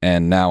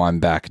 and now I'm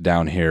back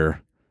down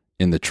here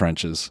in the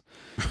trenches.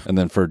 And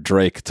then for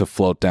Drake to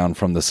float down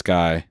from the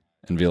sky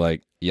and be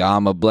like, "Yeah,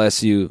 I'ma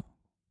bless you."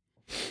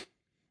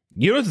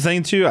 You know what the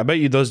thing too? I bet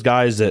you those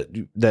guys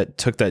that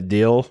took that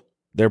deal,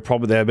 I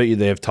bet you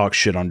they have talked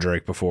shit on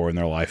Drake before in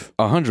their life.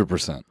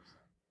 100%.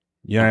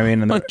 You know what I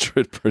mean?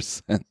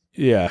 100%.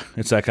 Yeah,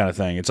 it's that kind of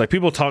thing. It's like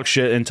people talk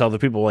shit until the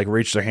people like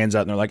reach their hands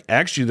out and they're like,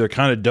 actually, they're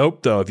kind of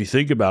dope though if you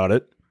think about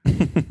it.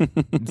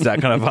 It's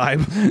that kind of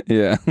vibe.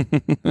 Yeah.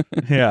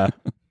 Yeah.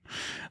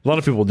 A lot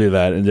of people do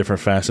that in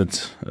different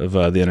facets of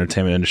the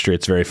entertainment industry.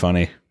 It's very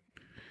funny.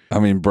 I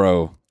mean,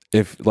 bro,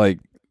 if like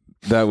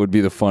that would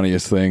be the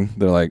funniest thing.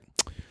 They're like,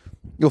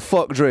 "Yo,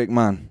 fuck Drake,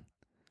 man.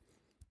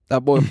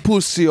 That boy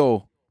pussy,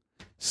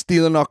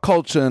 stealing our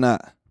culture and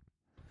that."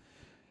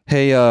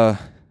 Hey,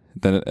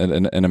 then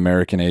an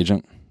American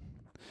agent.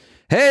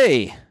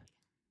 "Hey,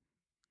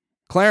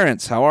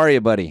 Clarence, how are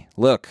you, buddy?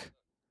 Look,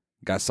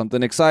 got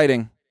something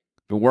exciting.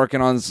 Been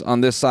working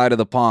on this side of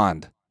the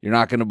pond. You're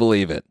not gonna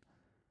believe it."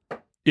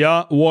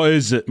 Yeah, what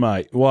is it,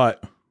 mate?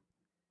 What?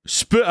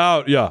 Spit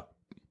out, yeah.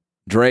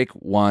 Drake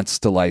wants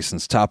to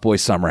license Top Boy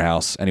Summer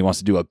House, and he wants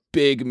to do a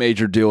big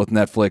major deal with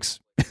Netflix.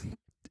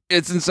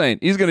 It's insane.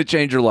 He's going to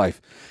change your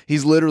life.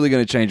 He's literally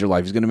going to change your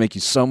life. He's going to make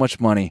you so much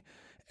money.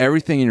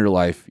 Everything in your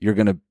life, you're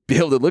going to be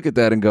able to look at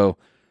that and go,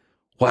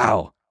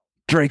 wow,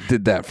 Drake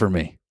did that for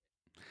me.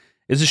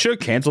 Is the show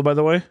canceled, by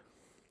the way?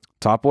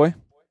 Top Boy?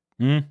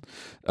 Mm.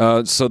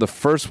 So the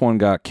first one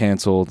got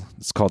canceled.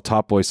 It's called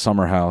Top Boy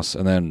Summer House,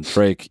 and then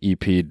Drake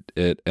EP'd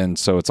it, and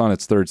so it's on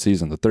its third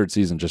season. The third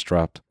season just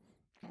dropped.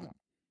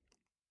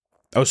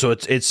 Oh, so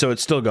it's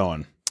still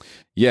going.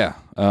 Yeah.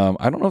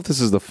 I don't know if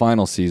this is the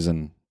final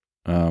season,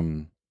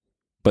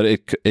 but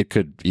it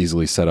could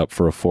easily set up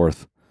for a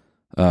fourth.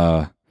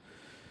 Yeah,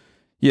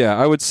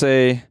 I would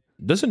say.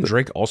 Doesn't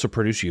Drake also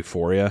produce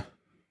Euphoria?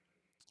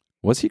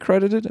 Was he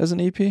credited as an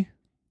EP?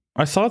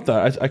 I thought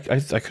that. I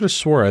could have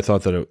swore I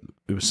thought that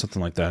it was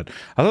something like that.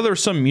 I thought there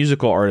was some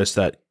musical artist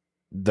that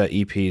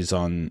EPs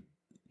on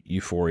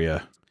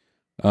Euphoria.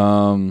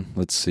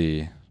 Let's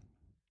see.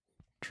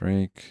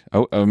 Drake.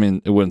 Oh, I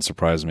mean, it wouldn't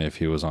surprise me if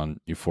he was on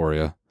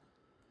Euphoria.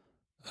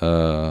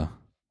 Yeah,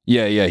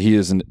 he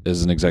is an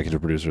executive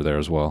producer there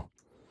as well.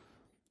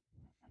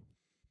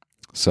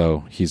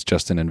 So he's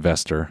just an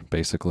investor,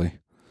 basically.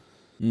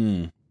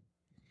 You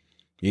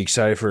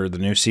excited for the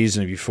new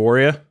season of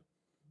Euphoria?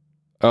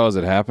 Oh, is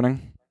it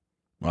happening?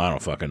 Well, I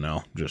don't fucking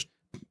know. Just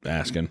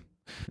asking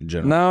in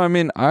general. No, I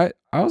mean, I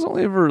was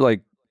only ever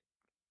like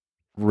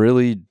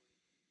really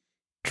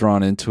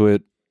drawn into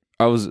it.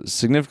 I was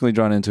significantly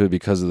drawn into it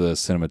because of the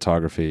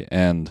cinematography,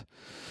 and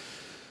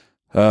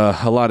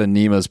a lot of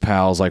Nima's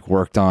pals like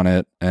worked on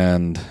it,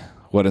 and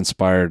what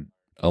inspired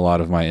a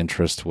lot of my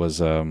interest was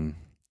Nima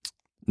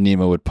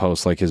would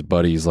post like his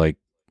buddies like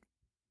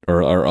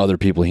or other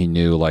people he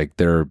knew like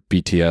their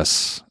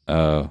BTS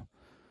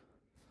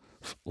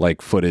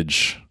like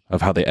footage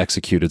of how they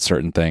executed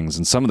certain things,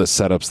 and some of the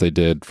setups they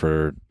did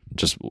for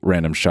just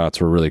random shots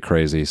were really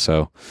crazy.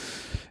 So,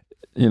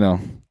 you know,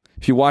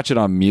 if you watch it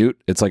on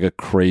mute, it's like a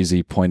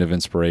crazy point of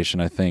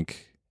inspiration. I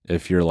think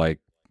if you're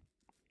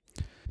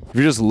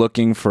just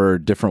looking for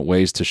different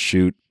ways to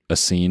shoot a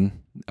scene,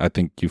 I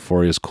think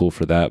Euphoria is cool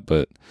for that.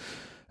 But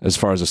as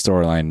far as a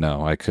storyline,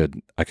 no, I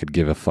could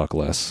give a fuck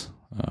less,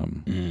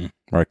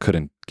 or I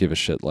couldn't give a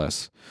shit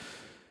less.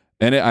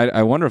 And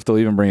I wonder if they'll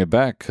even bring it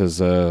back because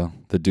the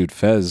dude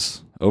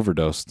Fez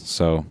overdosed.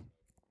 So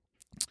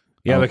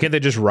yeah, but can't they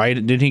just write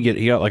it? Didn't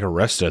he got like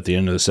arrested at the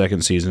end of the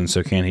second season?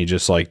 So can't he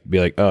just like be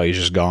like, oh, he's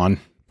just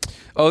gone?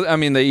 Oh, I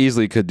mean, they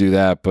easily could do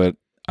that, but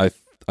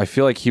I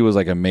feel like he was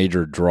like a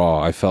major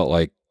draw. I felt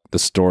like the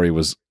story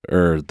was,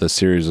 or the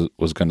series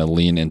was going to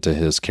lean into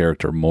his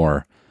character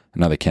more.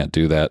 And now they can't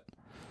do that.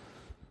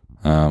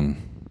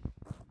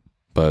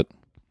 But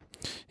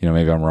you know,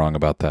 maybe I'm wrong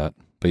about that.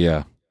 But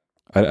yeah,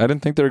 I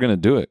didn't think they were going to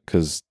do it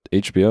because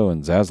HBO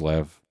and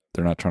Zaslav,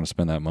 they're not trying to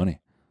spend that money.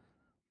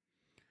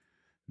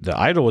 The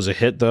Idol was a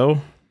hit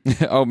though.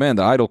 Oh man,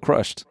 the Idol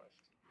crushed.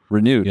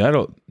 Renewed.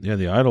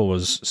 The Idol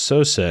was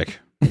so sick.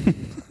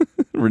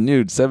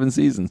 Renewed 7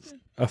 seasons.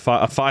 A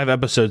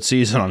 5-episode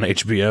season on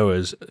HBO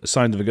is a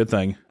sign of a good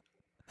thing.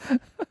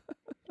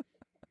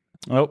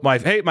 Oh,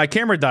 my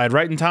camera died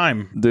right in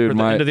time, dude. For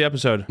the end of the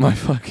episode.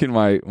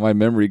 My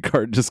memory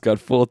card just got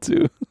full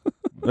too.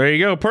 There you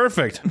go,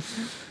 perfect.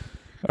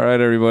 All right,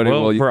 everybody.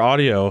 Well, for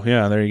audio,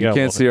 yeah, there you go. You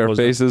can't see our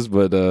faces,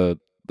 but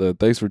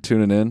thanks for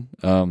tuning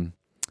in.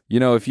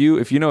 if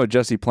you know a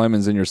Jesse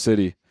Plemons in your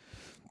city,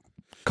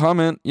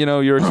 comment,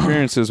 your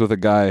experiences with a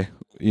guy,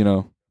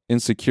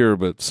 insecure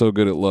but so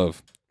good at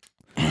love.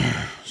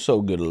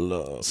 So good at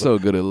love. So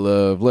good at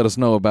love. Let us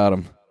know about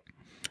him.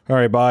 All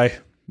right, bye.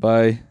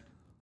 Bye.